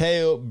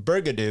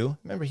Bergadu.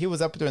 Remember, he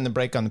was up during the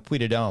break on the Puy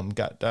de Dôme,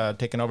 got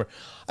taken over.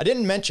 I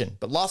didn't mention,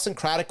 but Lawson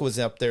Craddock was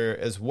up there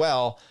as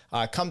well.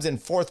 Comes in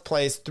 4th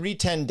place,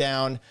 3:10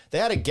 down. They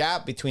had a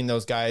gap between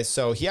those guys,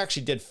 so he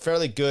actually did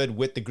fairly good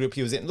with the group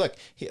he was in. Look,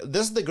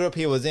 this is the group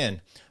he was in.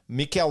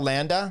 Mikel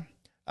Landa,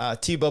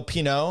 Thibaut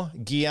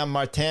Pinot, Guillaume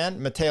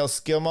Martin, Matteo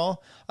Skilmo,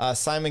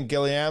 Simon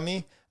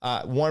Guilherme,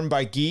 Warren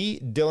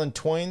Barguil, Dylan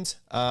Toynes,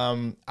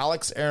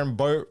 Alex Aaron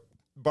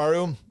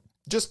Baru.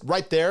 Just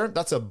right there,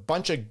 that's a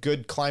bunch of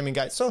good climbing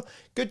guys. So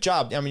good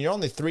job. I mean, you're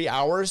only 3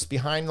 hours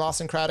behind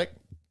Lawson Craddock.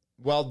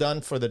 Well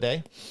done for the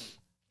day.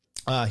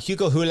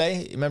 Hugo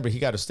Houle, remember he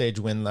got a stage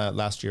win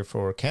last year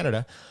for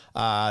Canada.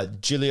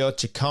 Giulio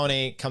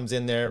Ciccone comes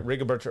in there,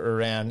 Rigoberto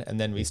Urán, and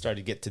then we started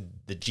to get to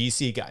the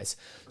GC guys.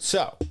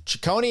 So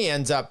Ciccone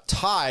ends up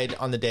tied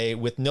on the day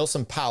with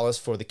Nilsson Palace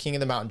for the King of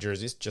the Mountain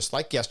jerseys, just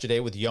like yesterday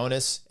with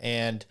Jonas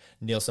and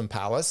Nilsson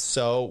Palace.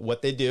 So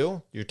what they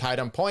do, you're tied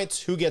on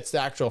points. Who gets the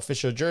actual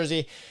official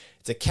jersey?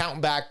 It's a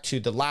count back to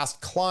the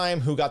last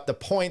climb. Who got the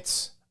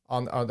points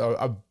on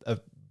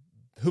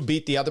who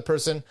beat the other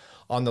person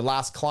on the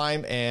last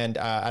climb, and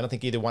I don't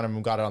think either one of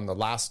them got it on the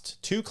last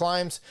 2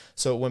 climbs,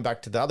 so it went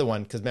back to the other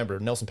one, because remember,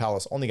 Nilsson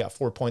Palace only got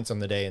 4 points on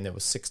the day, and it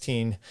was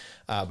 16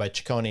 by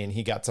Ciccone, and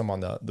he got some on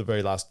the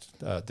very last,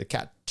 the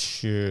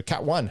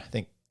Cat 1, I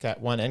think,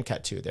 Cat 1 and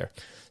Cat 2 there.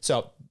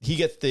 So he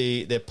gets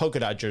the polka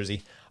dot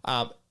jersey.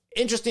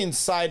 Interesting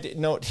side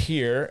note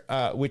here,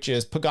 which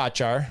is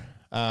Pogačar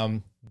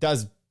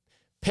does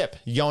pip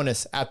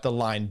Jonas at the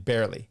line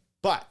barely.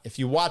 But if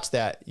you watch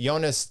that,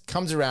 Jonas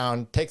comes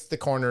around, takes the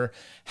corner,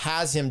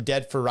 has him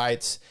dead for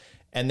rights,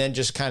 and then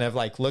just kind of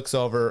like looks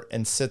over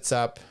and sits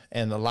up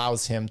and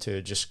allows him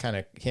to just kind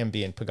of, him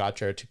being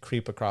Pogačar, to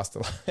creep across the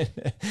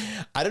line.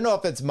 I don't know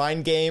if it's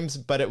mind games,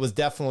 but it was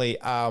definitely,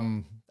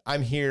 I'm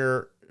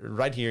here,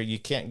 right here, you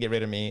can't get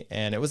rid of me.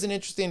 And it was an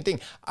interesting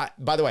thing.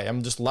 By the way,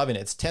 I'm just loving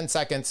it. It's 10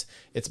 seconds.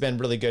 It's been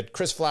really good.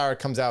 Chris Flower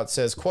comes out,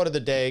 says, quote of the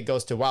day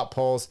goes to Wout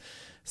Poels,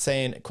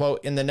 saying,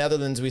 quote, in the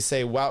Netherlands, we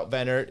say Wout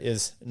van Aert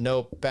is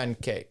no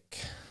pancake.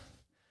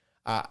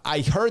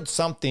 I heard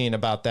something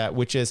about that,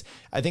 which is,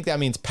 I think that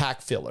means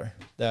pack filler.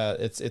 I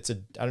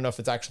don't know if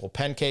it's actual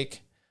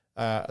pancake,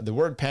 the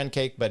word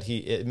pancake, but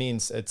it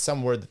means, it's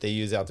some word that they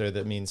use out there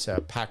that means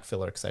pack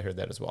filler, because I heard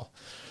that as well.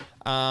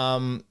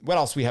 What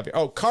else we have here?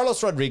 Oh,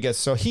 Carlos Rodriguez.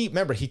 So he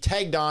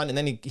tagged on, and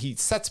then he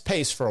sets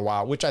pace for a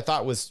while, which I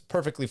thought was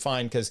perfectly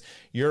fine, because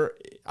you're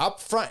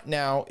up front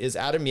now is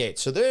Adam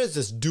Yates. So there's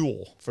this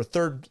duel for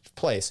 3rd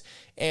place.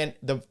 And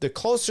the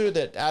closer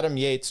that Adam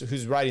Yates,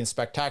 who's riding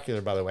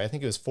spectacular, by the way, I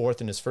think he was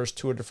 4th in his first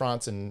Tour de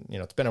France, and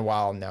it's been a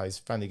while, and now he's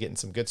finally getting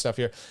some good stuff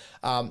here.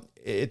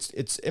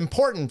 It's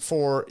important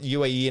for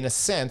UAE in a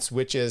sense,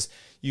 which is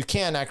you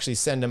can actually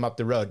send him up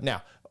the road.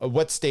 Now,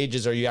 what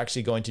stages are you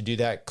actually going to do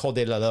that? Col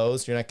de la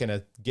Loze, you're not going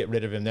to get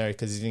rid of him there,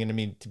 because he's going to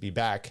need to be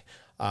back,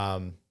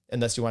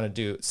 unless you want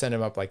to send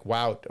him up like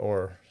Wout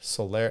or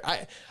Soleil.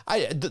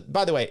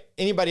 By the way,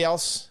 anybody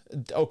else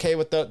okay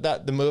with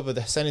the move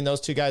of sending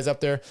those 2 guys up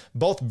there?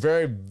 Both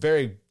very,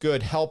 very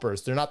good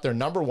helpers. They're not their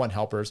number 1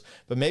 helpers,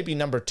 but maybe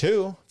number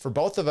 2 for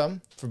both of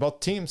them, for both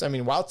teams. I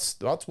mean,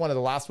 Wout's one of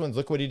the last ones.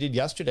 Look what he did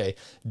yesterday,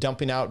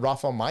 dumping out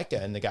Rafael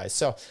Majka and the guys.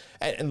 So,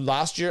 and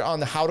last year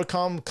on the How to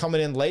coming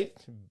in late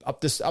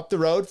up the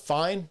road,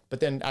 fine, but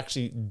then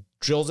actually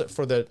drills it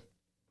for the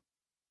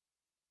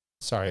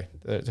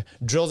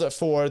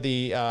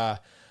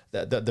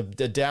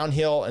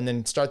downhill, and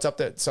then starts up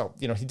that. So,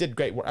 he did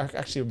great work.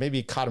 Actually, maybe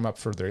he caught him up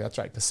further. That's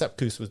right, because Sepp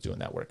Kuss was doing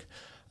that work.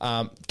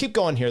 Keep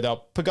going here,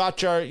 though.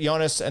 Pogačar,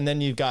 Jonas, and then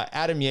you've got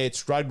Adam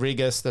Yates,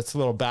 Rodriguez. That's a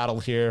little battle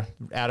here.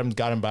 Adam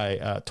got him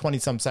by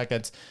 20-some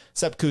seconds.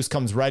 Sepp Kuss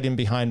comes right in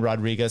behind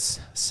Rodriguez,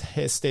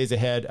 stays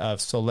ahead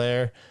of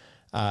Soler.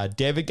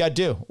 David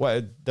Gaudu,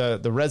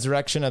 the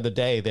resurrection of the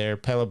day there,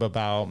 Pele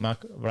Bilbao,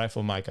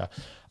 Rafael Majka.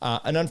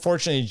 And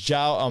unfortunately,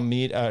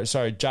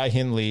 Jai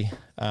Hindley,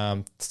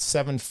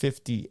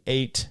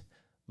 7:58,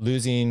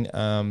 losing,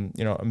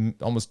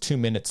 almost 2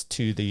 minutes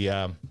to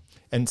the,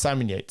 and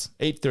Simon Yates,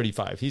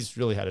 8:35. He's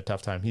really had a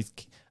tough time. He's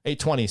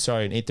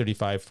 8:20, and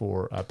 8:35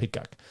 for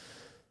Pidcock.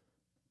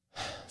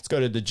 Let's go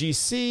to the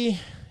GC,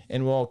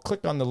 and we'll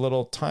click on the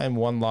little time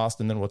one lost,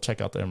 and then we'll check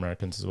out the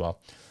Americans as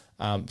well.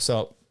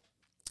 So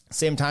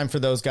same time for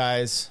those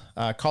guys.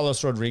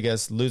 Carlos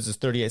Rodriguez loses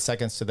 38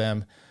 seconds to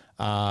them.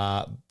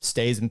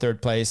 Stays in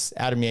 3rd place.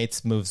 Adam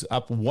Yates moves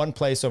up 1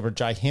 place over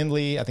Jai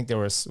Hindley. I think there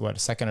was, a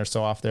second or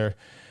so off there.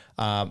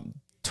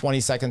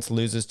 20 seconds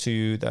loses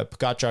to the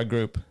Pogačar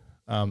group.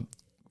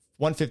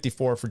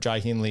 154 for Jai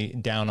Hindley,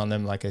 down on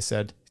them, like I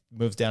said.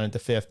 Moves down into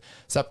 5th.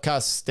 Sepp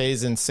Kuss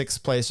stays in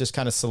 6th place, just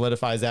kind of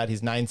solidifies that.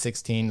 He's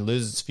 9:16,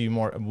 loses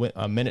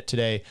a minute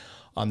today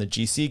on the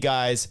GC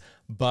guys,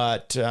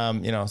 but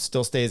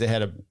still stays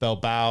ahead of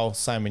Bilbao,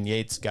 Simon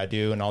Yates,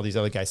 Gaudu, and all these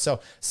other guys. So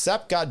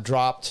Sepp got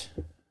dropped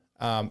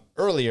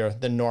earlier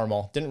than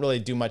normal. Didn't really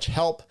do much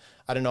help.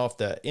 I don't know if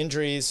the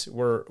injuries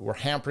were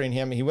hampering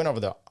him. He went over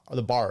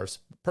the bars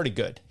pretty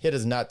good. Hit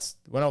his nuts,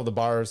 went over the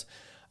bars.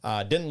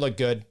 Didn't look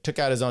good. Took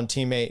out his own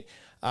teammate.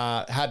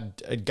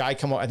 Had a guy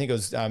come over. I think it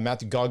was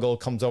Matthew Gogol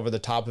comes over the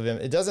top of him.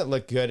 It doesn't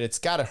look good. It's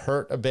got to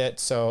hurt a bit.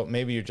 So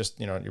maybe you're just,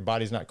 your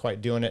body's not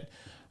quite doing it.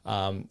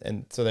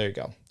 And so there you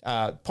go.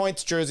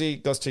 Points jersey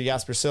goes to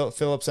Jasper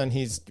Philipsen.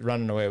 He's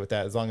running away with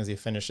that as long as he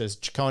finishes.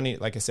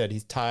 Ciccone, like I said,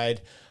 he's tied.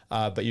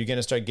 But you're going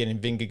to start getting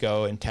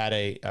Vingegaard and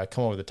Tadej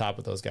come over the top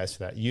of those guys for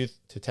that. Youth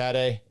to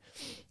Tadej,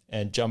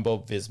 and Jumbo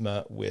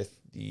Visma with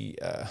the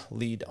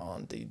lead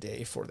on the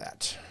day for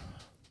that.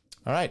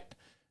 All right.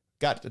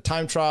 Got the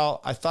time trial.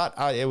 I thought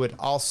it would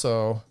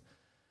also,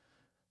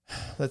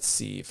 let's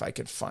see if I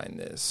could find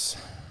this.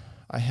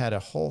 I had a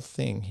whole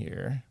thing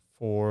here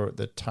for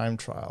the time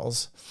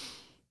trials.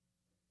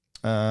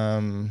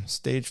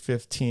 Stage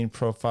 15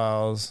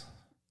 profiles.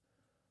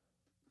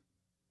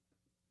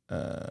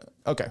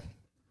 Okay.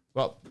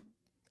 Well,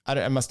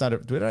 I must not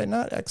have, did I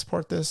not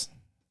export this?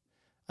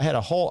 I had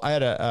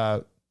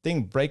a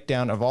thing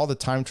breakdown of all the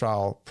time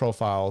trial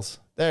profiles.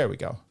 There we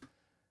go.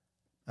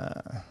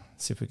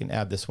 See if we can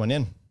add this one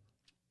in.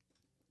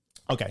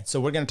 Okay. So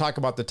we're going to talk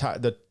about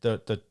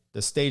the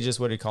stages.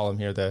 What do you call them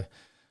here?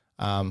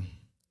 No,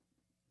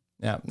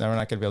 we're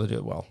not going to be able to do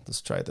it well.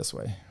 Let's try it this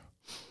way.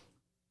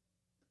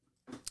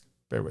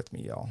 Bear with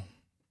me, y'all.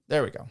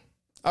 There we go.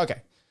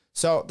 Okay.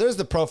 So there's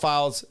the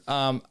profiles.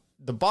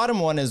 The bottom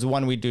one is the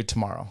one we do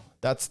tomorrow.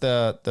 That's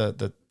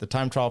the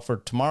time trial for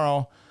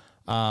tomorrow.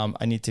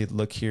 I need to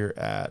look here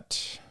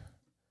at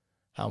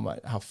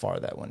how far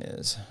that one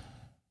is.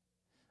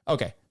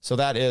 Okay. So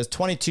that is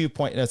 22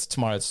 point, that's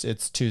tomorrow.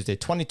 It's Tuesday,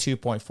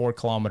 22.4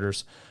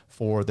 kilometers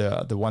for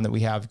the one that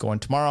we have going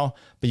tomorrow.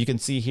 But you can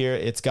see here,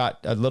 it's got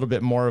a little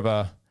bit more of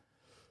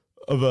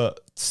a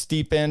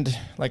steep end.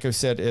 Like I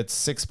said, it's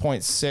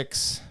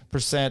 6.6% for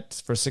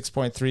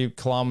 6.3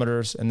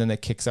 kilometers. And then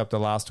it kicks up the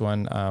last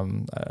one.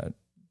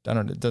 I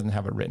don't know, it doesn't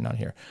have it written on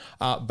here.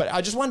 But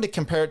I just wanted to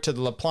compare it to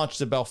the La Planche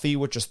de Belfi,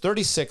 which is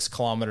 36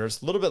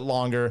 kilometers, a little bit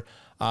longer,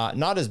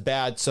 not as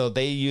bad. So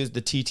they used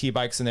the TT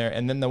bikes in there.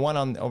 And then the one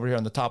over here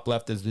on the top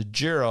left is the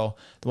Giro,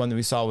 the one that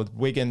we saw with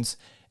Wiggins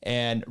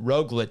and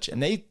Roglic.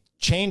 And they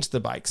changed the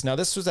bikes. Now,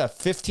 this was a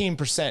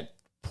 15%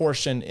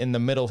 portion in the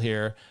middle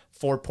here,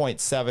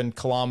 4.7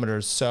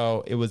 kilometers.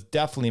 So it was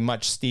definitely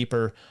much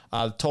steeper.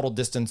 The total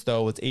distance,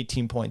 though, was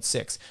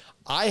 18.6.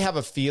 I have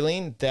a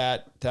feeling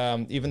that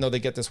even though they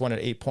get this one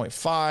at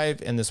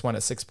 8.5 and this one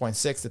at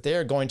 6.6, that they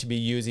are going to be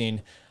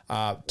using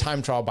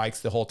time trial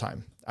bikes the whole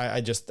time.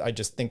 I just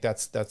think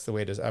that's the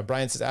way it is.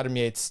 Brian says Adam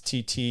Yates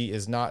TT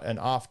is not an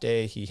off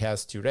day. He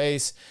has to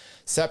race.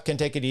 Sepp can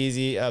take it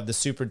easy. The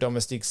Super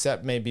Domestique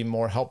Sepp may be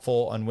more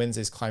helpful on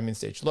Wednesday's climbing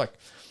stage. Look,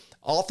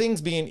 all things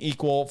being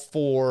equal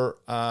for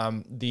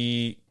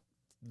the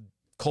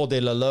Col de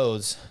la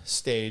Loze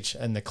stage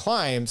and the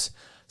climbs,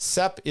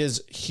 Sepp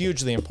is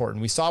hugely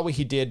important. We saw what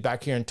he did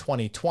back here in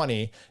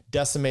 2020,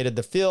 decimated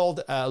the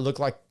field. Looked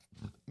like,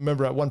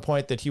 remember at one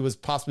point that he was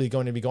possibly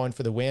going to be going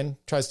for the win,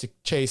 tries to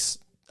chase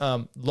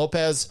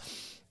Lopez,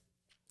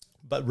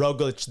 but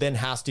Roglic then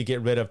has to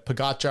get rid of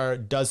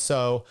Pogačar, does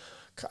so.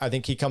 I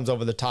think he comes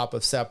over the top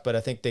of Sepp, but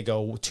I think they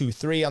go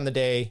 2-3 on the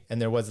day, and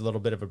there was a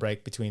little bit of a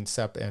break between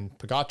Sepp and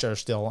Pogačar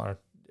still.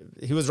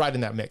 He was right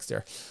in that mix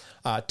there.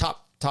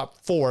 Top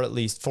four, at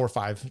least 4 or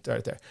 5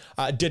 right there.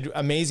 Did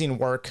amazing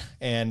work,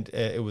 and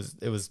it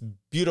was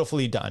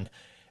beautifully done.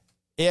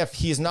 If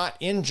he's not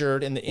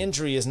injured and the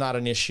injury is not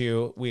an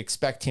issue, we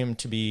expect him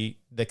to be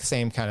the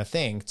same kind of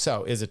thing.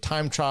 So is a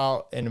time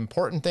trial an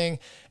important thing?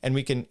 And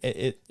we can,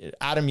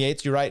 Adam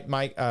Yates, you're right,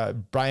 Mike,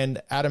 Brian,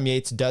 Adam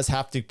Yates does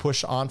have to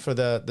push on for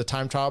the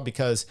time trial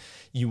because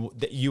the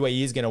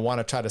UAE is going to want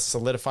to try to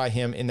solidify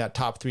him in that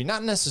top 3,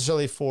 not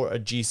necessarily for a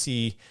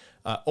GC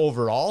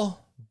overall,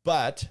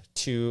 but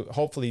to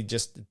hopefully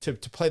just to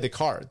play the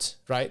cards,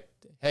 right?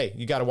 Hey,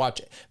 you got to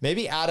watch it.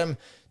 Maybe Adam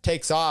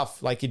takes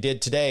off like he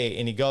did today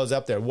and he goes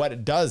up there. What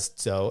it does,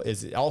 though,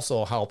 is it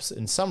also helps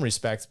in some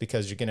respects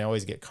because you can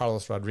always get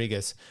Carlos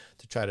Rodriguez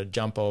to try to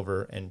jump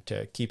over and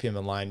to keep him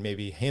in line,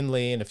 maybe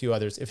Hindley and a few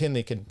others, if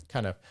Hindley can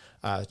kind of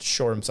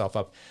shore himself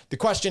up. The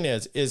question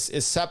is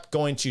Sepp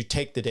going to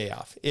take the day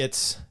off?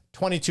 It's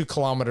 22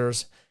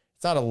 kilometers.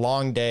 It's not a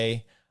long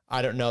day.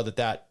 I don't know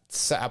that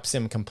saps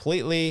him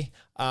completely.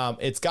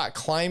 It's got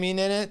climbing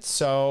in it.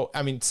 So,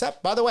 I mean,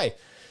 Sepp, by the way,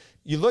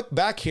 you look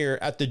back here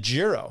at the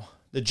Giro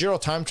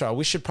time trial.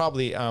 We should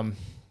probably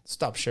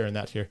stop sharing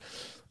that here.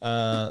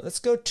 Let's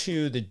go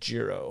to the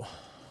Giro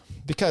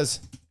because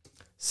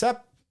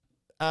Sepp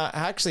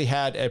actually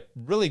had a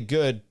really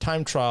good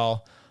time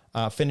trial,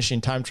 finishing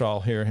time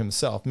trial here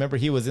himself. Remember,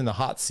 he was in the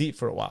hot seat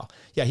for a while.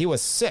 Yeah, he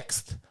was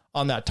 6th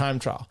on that time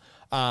trial.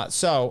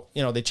 So,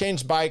 they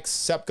changed bikes.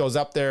 Sepp goes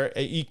up there.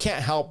 You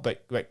can't help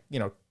but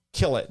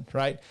kill it,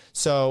 right?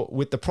 So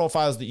with the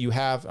profiles that you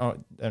have,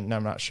 and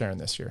I'm not sharing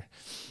this here.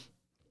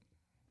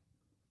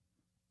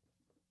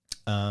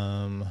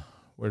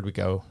 Where'd we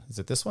go? Is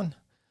it this one?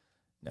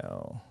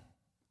 No.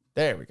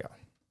 There we go.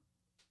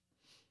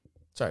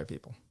 Sorry,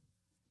 people.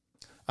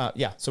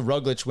 So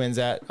Roglic wins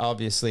that,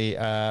 obviously,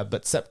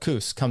 but Sepp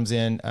Kuss comes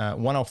in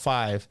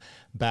 105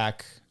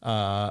 back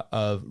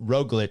of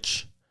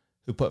Roglic,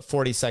 who put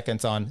 40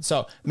 seconds on.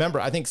 So remember,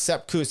 I think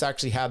Sepp Kuss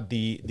actually had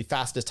the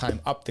fastest time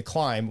up the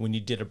climb when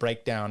you did a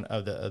breakdown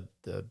of the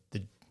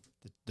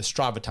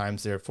Strava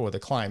times there for the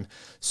climb.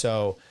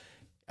 So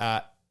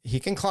he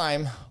can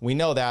climb. We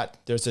know that.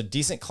 There's a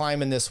decent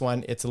climb in this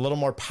one. It's a little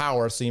more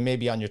power, so you may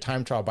be on your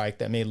time trial bike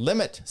that may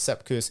limit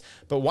Sepp Kuss,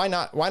 but why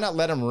not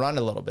let him run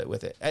a little bit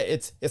with it?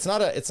 It's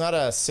not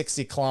a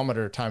 60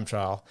 kilometer time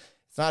trial.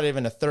 It's not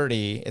even a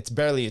 30. It's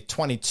barely a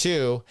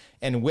 22.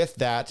 And with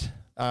that,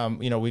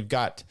 we've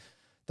got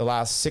the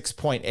last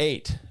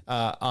 6.8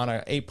 on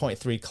an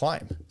 8.3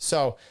 climb.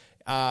 So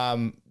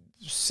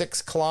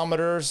 6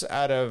 kilometers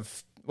out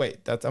of,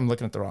 I'm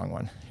looking at the wrong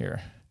one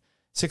here.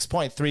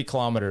 6.3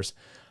 kilometers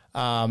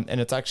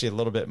And it's actually a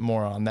little bit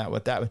more on that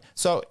with that.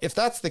 So if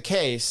that's the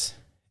case,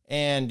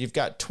 and you've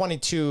got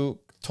 22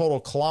 total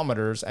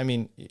kilometers, I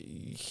mean,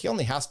 he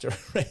only has to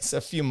race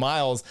a few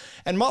miles.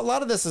 And a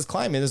lot of this is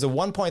climbing. There's a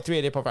 1.3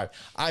 at 8.5.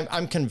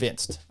 I'm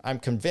convinced. I'm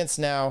convinced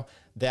now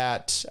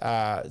that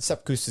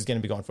Sepp Kuss is going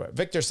to be going for it.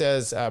 Victor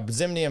says,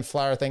 Zimny and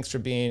Flower, thanks for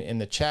being in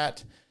the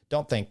chat.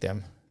 Don't thank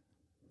them.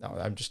 No,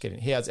 I'm just kidding.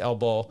 He has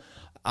elbow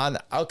on.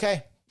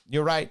 Okay,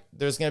 you're right.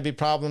 There's going to be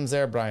problems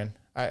there, Brian.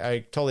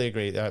 I totally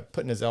agree.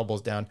 Putting his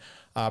elbows down.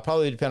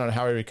 Probably depend on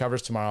how he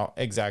recovers tomorrow.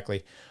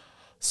 Exactly.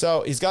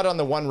 So he's got it on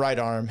the one right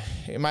arm.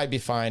 It might be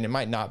fine. It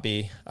might not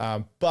be.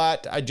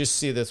 But I just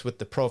see this with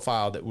the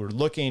profile that we're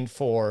looking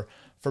for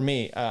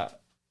me, a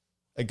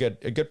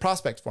good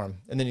prospect for him.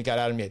 And then you got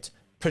Adam Yates.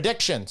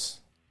 Predictions.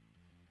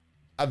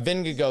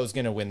 Vingegaard is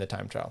going to win the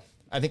time trial.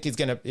 I think he's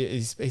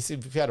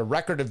had a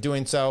record of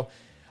doing so.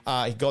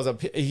 He goes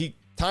up.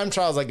 Time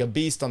trials like a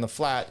beast on the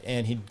flat,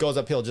 and he goes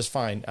uphill just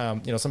fine.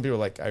 Some people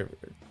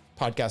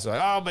podcasts are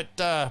like, oh,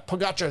 but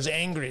Pogacar is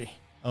angry.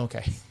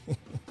 Okay.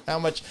 How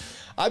much?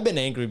 I've been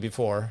angry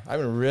before. I've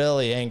been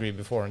really angry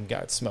before and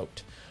got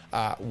smoked.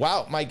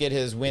 Wout might get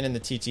his win in the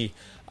TT.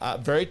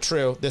 Very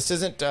true. This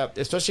isn't,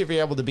 especially if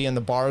you're able to be in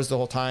the bars the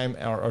whole time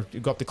or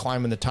you go up the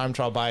climb in the time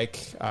trial bike,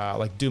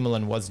 like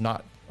Dumoulin was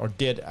not, or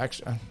did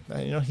actually,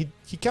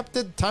 he kept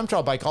the time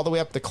trial bike all the way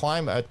up the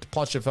climb at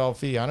Planche de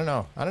Belfi. I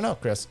don't know,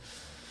 Chris.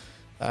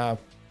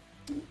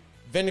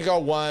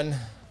 Vingegaard 1,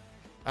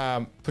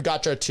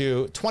 Pogacar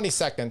 2, 20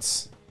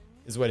 seconds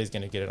is what he's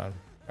going to get it on.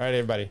 All right,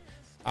 everybody.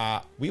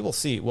 We will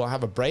see. We'll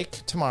have a break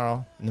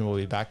tomorrow, and then we'll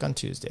be back on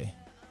Tuesday.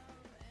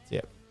 See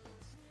ya.